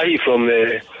Abdullahi from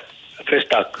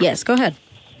Festac. Yes, go ahead.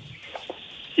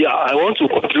 Yeah, I want to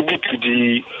contribute to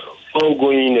the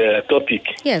ongoing topic.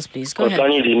 Yes, please, go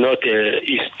concerning ahead. the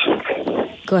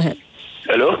Northeast. Go ahead.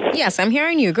 Hello? Yes, I'm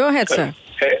hearing you. Go ahead, sir.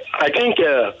 I think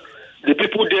the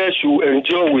people there should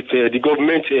endure with the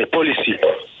government policy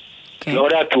in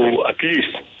order to at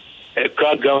least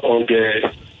crack down on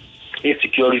the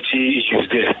insecurity issues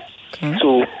there.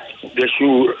 So they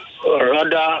should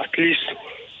rather at least,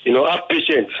 have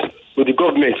patience with the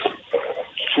government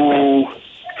to,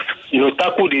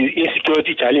 tackle the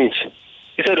insecurity challenge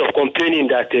instead of complaining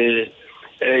that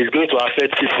it's going to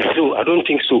affect people. So I don't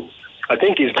think so. I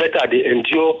think it's better they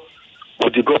endure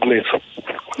with the government.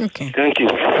 Okay. Thank you.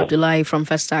 Abdullahi from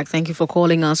Festac, thank you for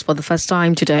calling us for the first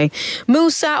time today.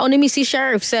 Musa Onimisi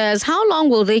Sheriff says, how long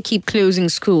will they keep closing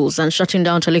schools and shutting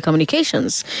down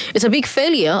telecommunications? It's a big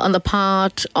failure on the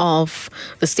part of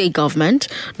the state government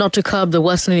not to curb the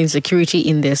worsening insecurity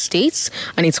in their states,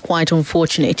 and it's quite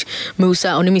unfortunate. Musa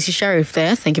Onimisi Sheriff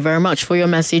there, thank you very much for your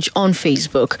message on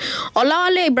Facebook.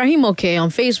 Olale Ibrahimoke on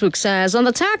Facebook says, on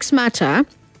the tax matter,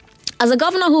 as a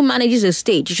governor who manages a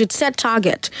state, you should set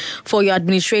target for your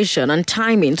administration and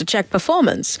timing to check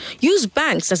performance. Use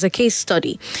banks as a case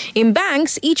study. In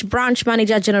banks, each branch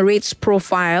manager generates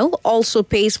profile, also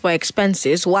pays for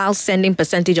expenses while sending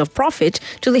percentage of profit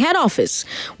to the head office.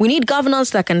 We need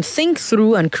governors that can think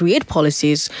through and create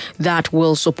policies that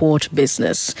will support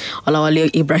business. Olawale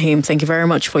Ibrahim, thank you very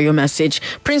much for your message.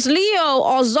 Prince Leo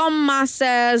Ozoma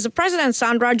says, President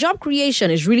Sandra, job creation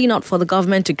is really not for the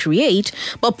government to create,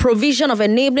 but provision of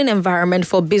enabling environment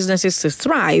for businesses to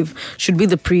thrive should be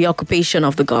the preoccupation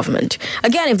of the government.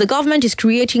 Again, if the government is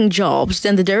creating jobs,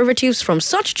 then the derivatives from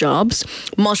such jobs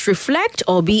must reflect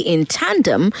or be in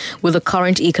tandem with the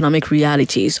current economic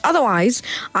realities. Otherwise,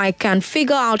 I can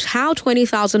figure out how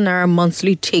 20,000 naira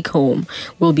monthly take home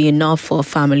will be enough for a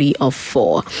family of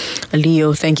 4.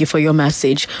 Leo, thank you for your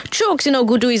message. Chooks in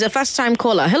Ogudu is a first-time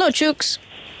caller. Hello, Chooks.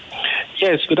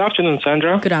 Yes, good afternoon,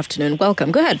 Sandra. Good afternoon.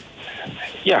 Welcome. Go ahead.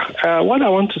 Yeah, what I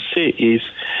want to say is,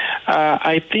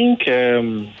 I think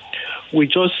the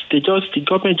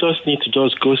government just need to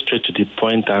just go straight to the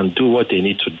point and do what they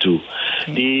need to do.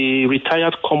 Okay. The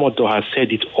retired Commodore has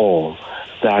said it all,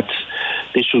 that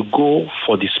they should go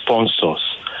for the sponsors.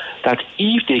 That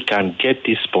if they can get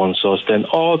these sponsors, then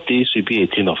all this will be a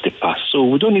thing of the past. So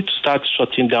we don't need to start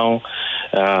shutting down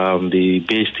the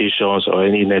base stations or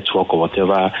any network or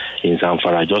whatever in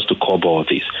Zamfara just to cover all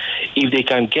this. If they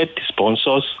can get the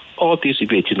sponsors, all this will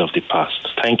be a thing of the past.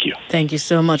 Thank you. Thank you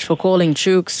so much for calling,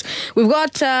 Chooks. We've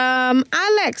got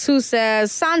Alex who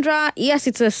says, Sandra, yes,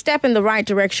 it's a step in the right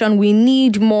direction. We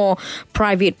need more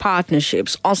private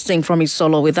partnerships. Austin from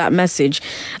Isolo with that message.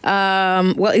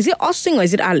 Well, is it Austin or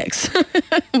is it Alex?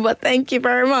 But thank you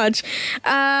very much.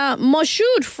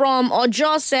 Moshood from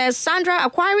Ojo says, Sandra,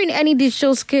 acquiring any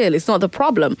digital skill is not the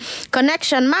problem.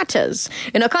 Connection matters.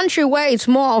 In a country where it's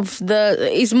more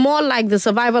like the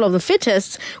survival of the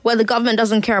fittest, where the government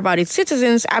doesn't care about its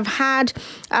citizens, I've had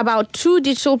about 2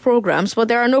 digital programs, but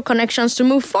there are no connections to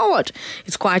move forward.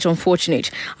 It's quite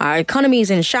unfortunate. Our economy is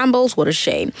in shambles. What a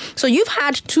shame. So you've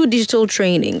had 2 digital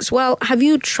trainings. Well, have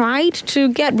you tried to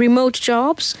get remote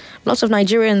jobs? Lots of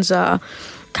Nigerians are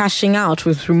cashing out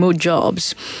with remote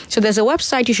jobs. So there's a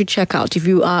website you should check out. If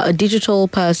you are a digital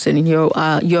person, you're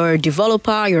a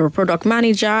developer, you're a product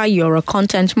manager, you're a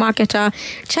content marketer,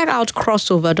 check out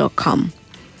crossover.com.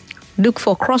 Look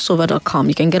for crossover.com.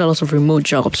 You can get a lot of remote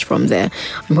jobs from there.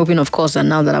 I'm hoping, of course, that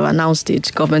now that I've announced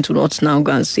it, government will not now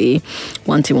go and say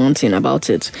one thing about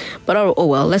it. But oh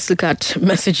well, let's look at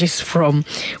messages from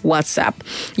WhatsApp.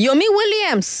 Yomi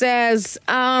Williams says,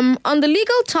 on the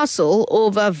legal tussle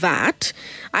over VAT,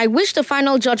 I wish the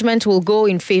final judgment will go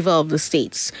in favor of the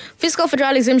states. Fiscal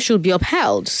federalism should be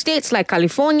upheld. States like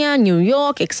California, New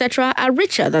York, etc. are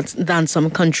richer than some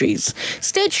countries.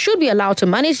 States should be allowed to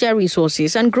manage their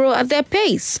resources and grow at their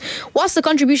pace. What's the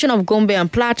contribution of Gombe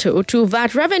and Plateau to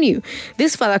VAT revenue?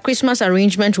 This Father Christmas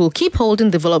arrangement will keep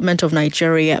holding development of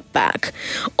Nigeria back.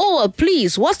 Oh,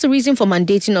 please, what's the reason for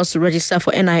mandating us to register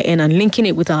for NIN and linking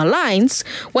it with our lines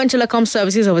when telecom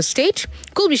services of a state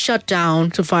could be shut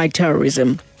down to fight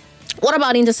terrorism? What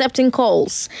about intercepting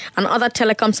calls and other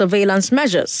telecom surveillance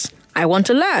measures? I want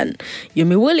to learn.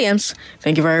 Yumi Williams,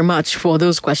 thank you very much for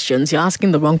those questions. You're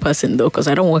asking the wrong person, though, because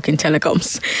I don't work in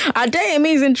telecoms.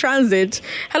 Adeyemi is in transit.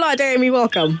 Hello, Adeyemi,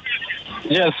 welcome.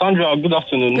 Yes, Sandra, good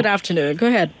afternoon. Good afternoon. Go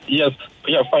ahead. Yes,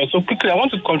 yeah, fine. So quickly, I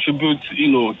want to contribute,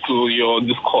 to your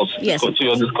discourse. Yes. To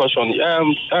your discussion.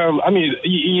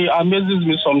 It amazes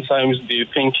me sometimes the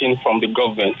thinking from the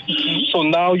government. So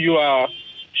now you are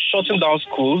shutting down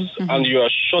schools and you are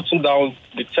shutting down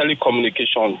the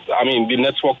telecommunications, the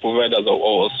network providers of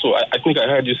all. So I think I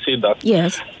heard you say that.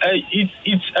 Yes. It's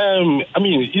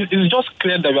just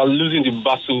clear that we are losing the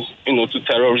battle, to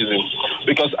terrorism.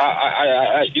 Because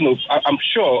I'm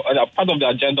sure that part of the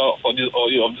agenda of these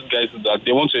guys is that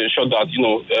they want to ensure that,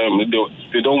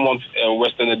 they don't want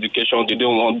Western education, they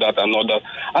don't want that and all that.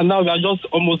 And now we are just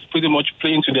almost pretty much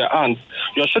playing to their hands.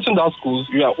 You are shutting down schools.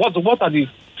 What are the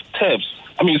steps?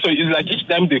 So it's like each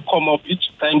time they come up,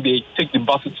 each time they take the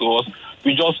battle to us,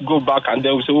 we just go back and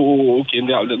then we say, okay,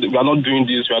 we are not doing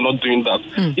this, we are not doing that.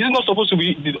 Is it not supposed to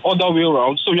be the other way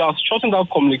around? So you are shutting down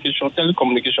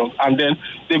telecommunications, and then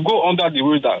they go under the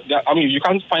radar. You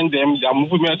can't find them, their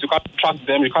movements, you can't track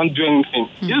them, you can't do anything.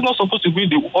 Is it not supposed to be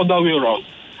the other way around?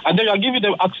 And then you are giving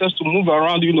them access to move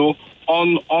around,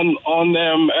 on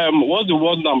what's the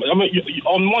word now?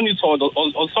 On monitor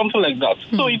or something like that.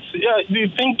 So it's the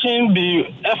thinking, the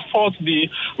effort, the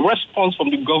response from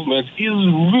the government is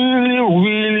really,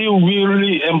 really,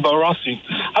 really embarrassing.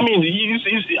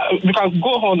 We can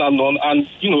go on, and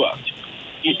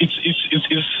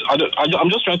I'm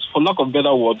just trying to, for lack of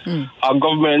better word, our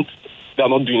government, they are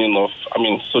not doing enough.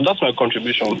 So that's my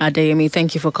contribution. Adeyemi,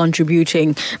 thank you for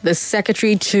contributing. The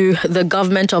Secretary to the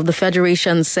Government of the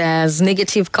Federation says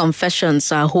negative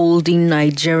confessions are holding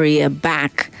Nigeria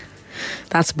back.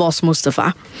 That's Boss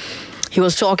Mustafa. He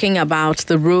was talking about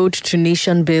the road to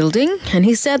nation building, and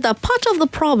he said that part of the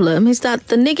problem is that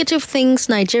the negative things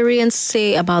Nigerians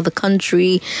say about the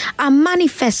country are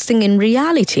manifesting in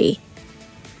reality.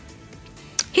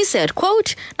 He said,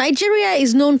 quote, Nigeria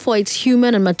is known for its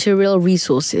human and material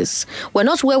resources. We're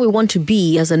not where we want to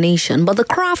be as a nation, but the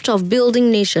craft of building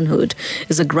nationhood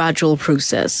is a gradual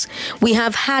process. We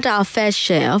have had our fair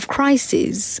share of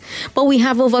crises, but we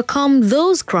have overcome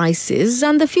those crises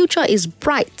and the future is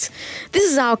bright. This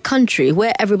is our country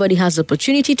where everybody has the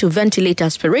opportunity to ventilate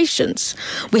aspirations.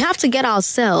 We have to get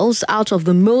ourselves out of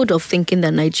the mode of thinking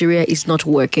that Nigeria is not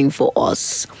working for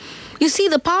us. You see,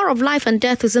 the power of life and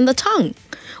death is in the tongue.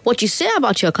 What you say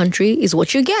about your country is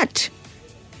what you get.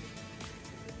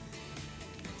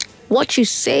 What you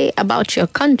say about your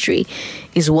country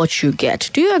is what you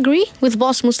get. Do you agree with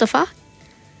Boss Mustafa?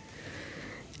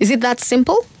 Is it that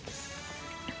simple?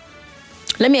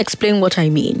 Let me explain what I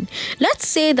mean. Let's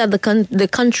say that the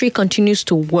country continues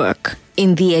to work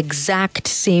in the exact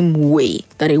same way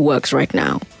that it works right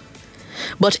now.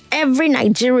 But every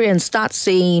Nigerian starts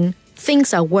saying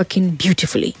things are working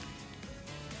beautifully.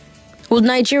 Would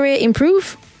Nigeria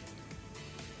improve?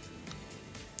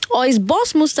 Or is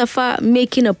Boss Mustafa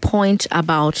making a point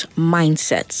about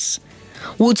mindsets?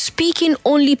 Would speaking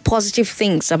only positive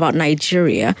things about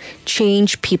Nigeria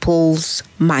change people's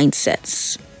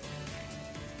mindsets?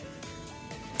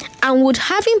 And would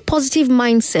having positive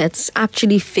mindsets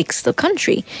actually fix the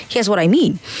country? Here's what I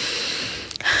mean.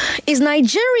 Is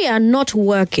Nigeria not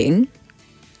working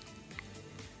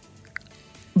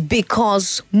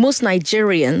because most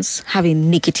Nigerians have a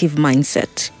negative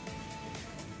mindset?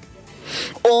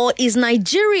 Or is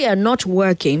Nigeria not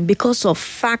working because of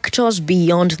factors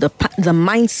beyond the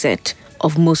mindset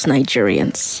of most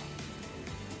Nigerians?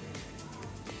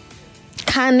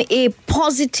 Can a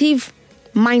positive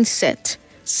mindset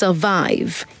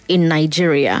survive in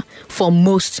Nigeria for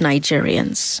most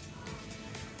Nigerians?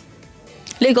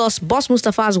 Lagos, Boss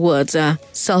Mustafa's words are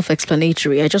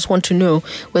self-explanatory. I just want to know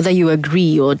whether you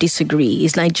agree or disagree.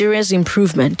 Is Nigeria's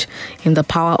improvement in the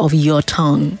power of your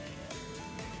tongue?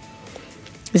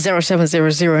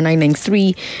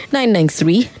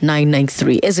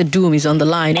 0700-993-993-993. Ezedoom is on the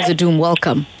line. Ezedoom,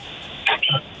 welcome.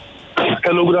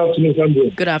 Hello, good afternoon, Sandra.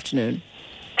 Good afternoon.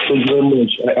 Thank you very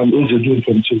much. I'm Ezedoom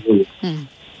from Chile.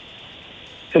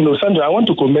 Hello, Sandra. I want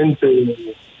to comment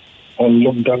on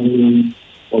lockdown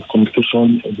of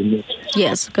communication on the net.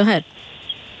 Yes, go ahead.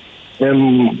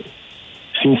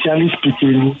 Sincerely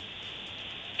speaking,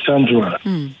 Sandra,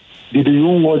 did you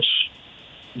watch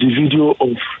the video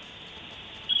of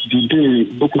the day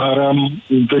Boko Haram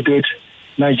invaded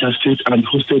Niger State and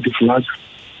hosted the flag?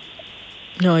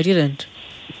 No, I didn't.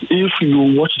 If you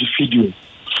watch the video,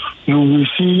 you will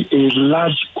see a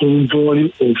large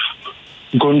convoy of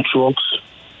gun trucks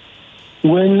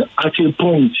when at a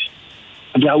point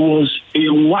there was a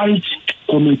white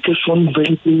communication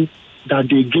vehicle that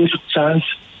they gave chance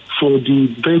for the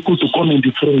vehicle to come in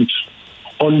the front.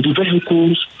 On the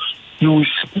vehicles, you will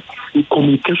see the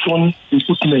communication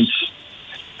equipment.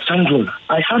 Sandra,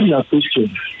 I have your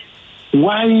question.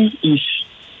 Why is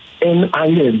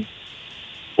NIM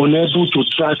unable to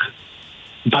track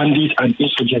bandits and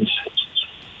insurgents?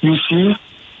 You see,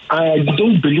 I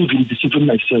don't believe in deceiving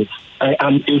myself. I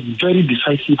am a very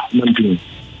decisive human being.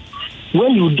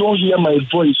 When you don't hear my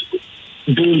voice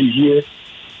daily here,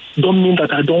 don't mean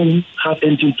that I don't have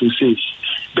anything to say.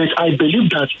 But I believe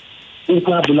that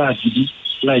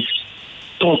like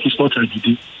talk is not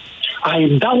agidi. I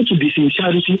doubt the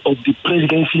sincerity of the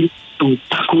presidency to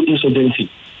tackle insurgency.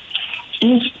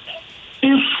 If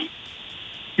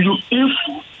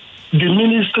the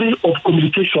Ministry of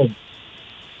Communication,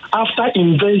 after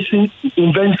investing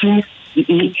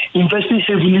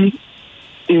heavily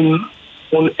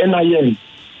on NIN,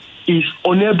 is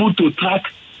unable to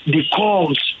track the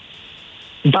calls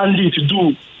bandits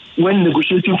do when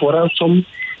negotiating for ransom,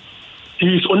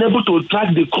 he is unable to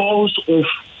track the calls of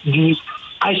the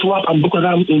ISWAP and Boko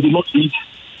Haram in the Northeast.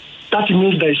 That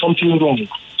means there is something wrong.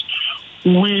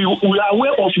 We are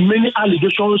aware of many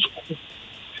allegations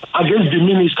against the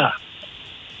minister.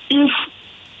 If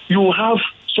you have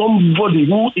somebody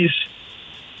who is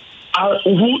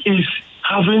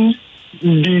having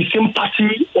the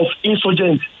sympathy of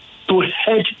insurgents to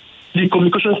head the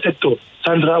communication sector,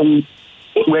 Sandra,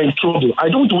 we're in trouble. I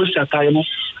don't waste your time.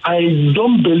 I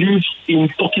don't believe in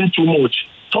talking too much.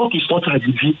 Talk is not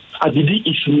agidi. Agidi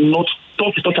is not.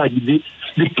 Talk is not agidi.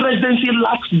 The presidency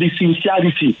lacks the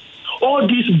sincerity. All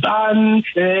this ban.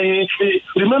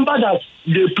 Remember that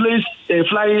they placed a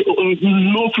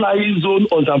no-fly zone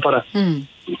on Zamfara.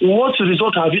 What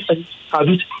result have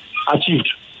it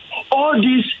achieved? All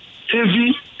these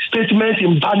heavy statements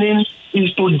in banning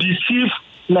is to deceive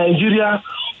Nigeria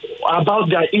about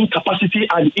their incapacity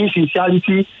and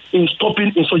insincerity in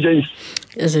stopping insurgency.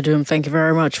 Yes, Adum, thank you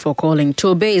very much for calling.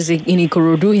 Tobe is in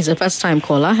Ikorodu. He's a first-time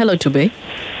caller. Hello, Tobe.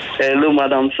 Hello,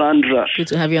 Madam Sandra. Good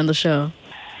to have you on the show.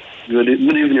 Good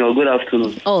evening or good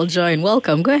afternoon. Oh, join.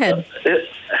 Welcome. Go ahead.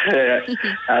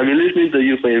 I've been listening to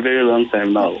you for a very long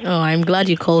time now. Oh, I'm glad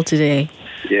you called today.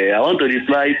 Yeah, I want to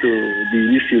reply to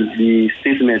the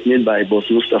statement made by Boss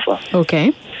Mustafa. Okay.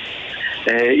 Is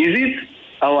it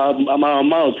our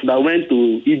mouth that went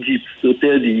to Egypt to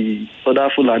tell the other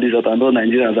Fulanis that are not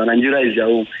Nigerians that Nigeria is their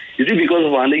home? Is it because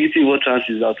of our negative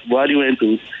utterances that Buhari went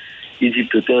to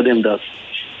Egypt to tell them that?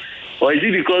 Or is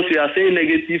it because we are saying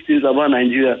negative things about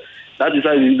Nigeria? That is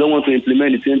why we don't want to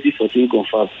implement the 2014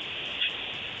 confab.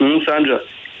 Sandra?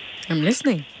 I'm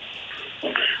listening.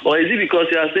 Or is it because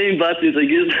you are saying bad things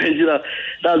against Nigeria?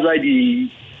 That's why the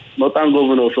northern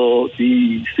governors or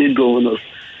the state governors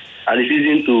are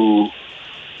refusing to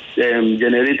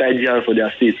generate IGR for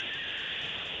their states.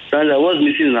 Sandra, what's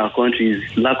missing in our country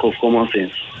is lack of common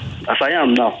sense. As I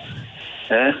am now,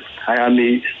 I am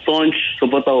a staunch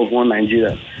supporter of one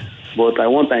Nigeria, but I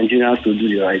want Nigerians to do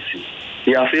the right thing.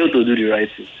 They have failed to do the right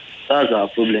thing. That's our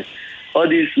problem. All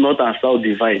this north and south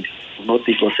divide will not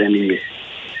take us anywhere.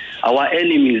 Our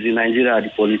enemies in Nigeria are the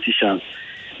politicians.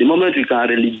 The moment we can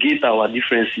relegate our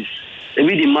differences,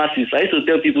 maybe the masses, I used to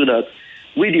tell people that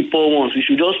we the poor ones, we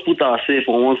should just put ourselves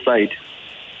on one side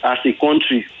as a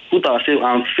country, put ourselves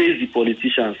and face the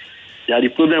politicians. They are the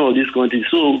problem of this country.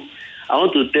 So I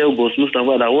want to tell Boss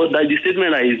Mustafa that the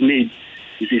statement that is made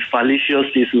is a fallacious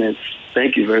statement.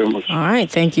 Thank you very much. All right.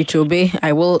 Thank you, Tobe.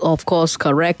 I will, of course,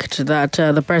 correct that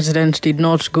the president did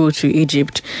not go to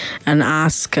Egypt and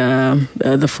ask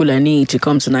the Fulani to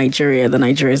come to Nigeria. The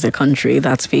Nigeria is a country.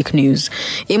 That's fake news.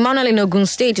 Emmanuel in Ogun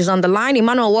State is on the line.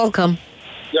 Emmanuel, welcome.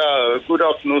 Yeah, good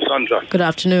afternoon, Sandra. Good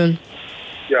afternoon.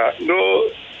 Yeah,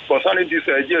 concerning this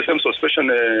GSM suspension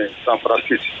in Zamfara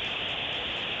State,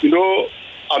 you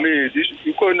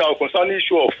go now concerning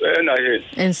issue of NIN.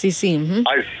 NCC. Mm-hmm.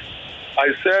 I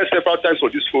said several times for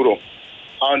this forum,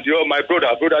 and my brother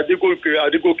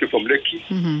Adegoke from Lekki,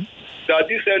 that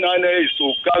this NIN is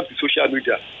to guard the social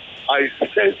media. I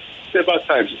said several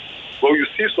times, but you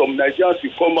see some Nigerians who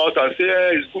come out and say,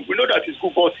 it's good. We know that it's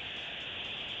good, but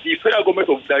the federal government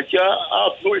of Nigeria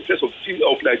have no interest of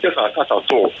Nigeria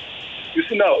at all. You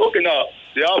see now,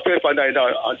 they have FNI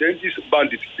now, and then these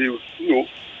bandits, they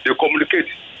communicate.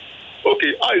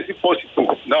 Okay, how is it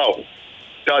possible now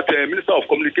that Minister of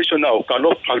Communication now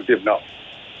cannot track them now?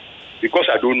 because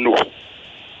I don't know.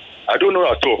 I don't know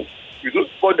at all.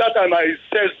 But that time I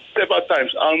said several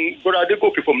times, Brother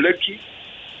Adegoke from Lekki,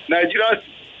 Nigerians,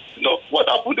 what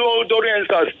happened during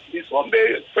NSAS is one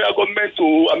day federal government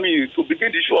to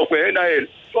begin the issue of NIL,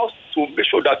 just to make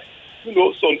sure that,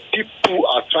 some people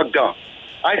are tracked down.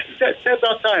 I said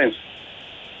several times,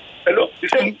 the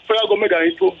same federal government that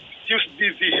introduced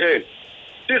BVN.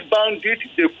 This bandit,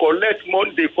 they collect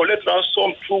money, they collect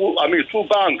ransom through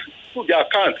banks, through their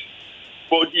accounts.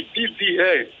 But the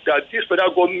BVN that this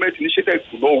federal government initiated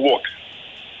could not work.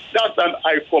 That time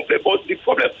I complained. But the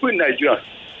problem with Nigerians,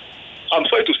 I'm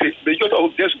sorry to say, the majority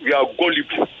of this, we are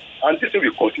gullible. And this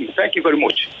will continue. Thank you very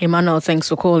much. Emmanuel, thanks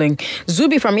for calling.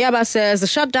 Zubi from Yaba says, the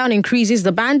shutdown increases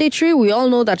the banditry. We all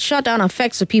know that shutdown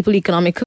affects the people economically.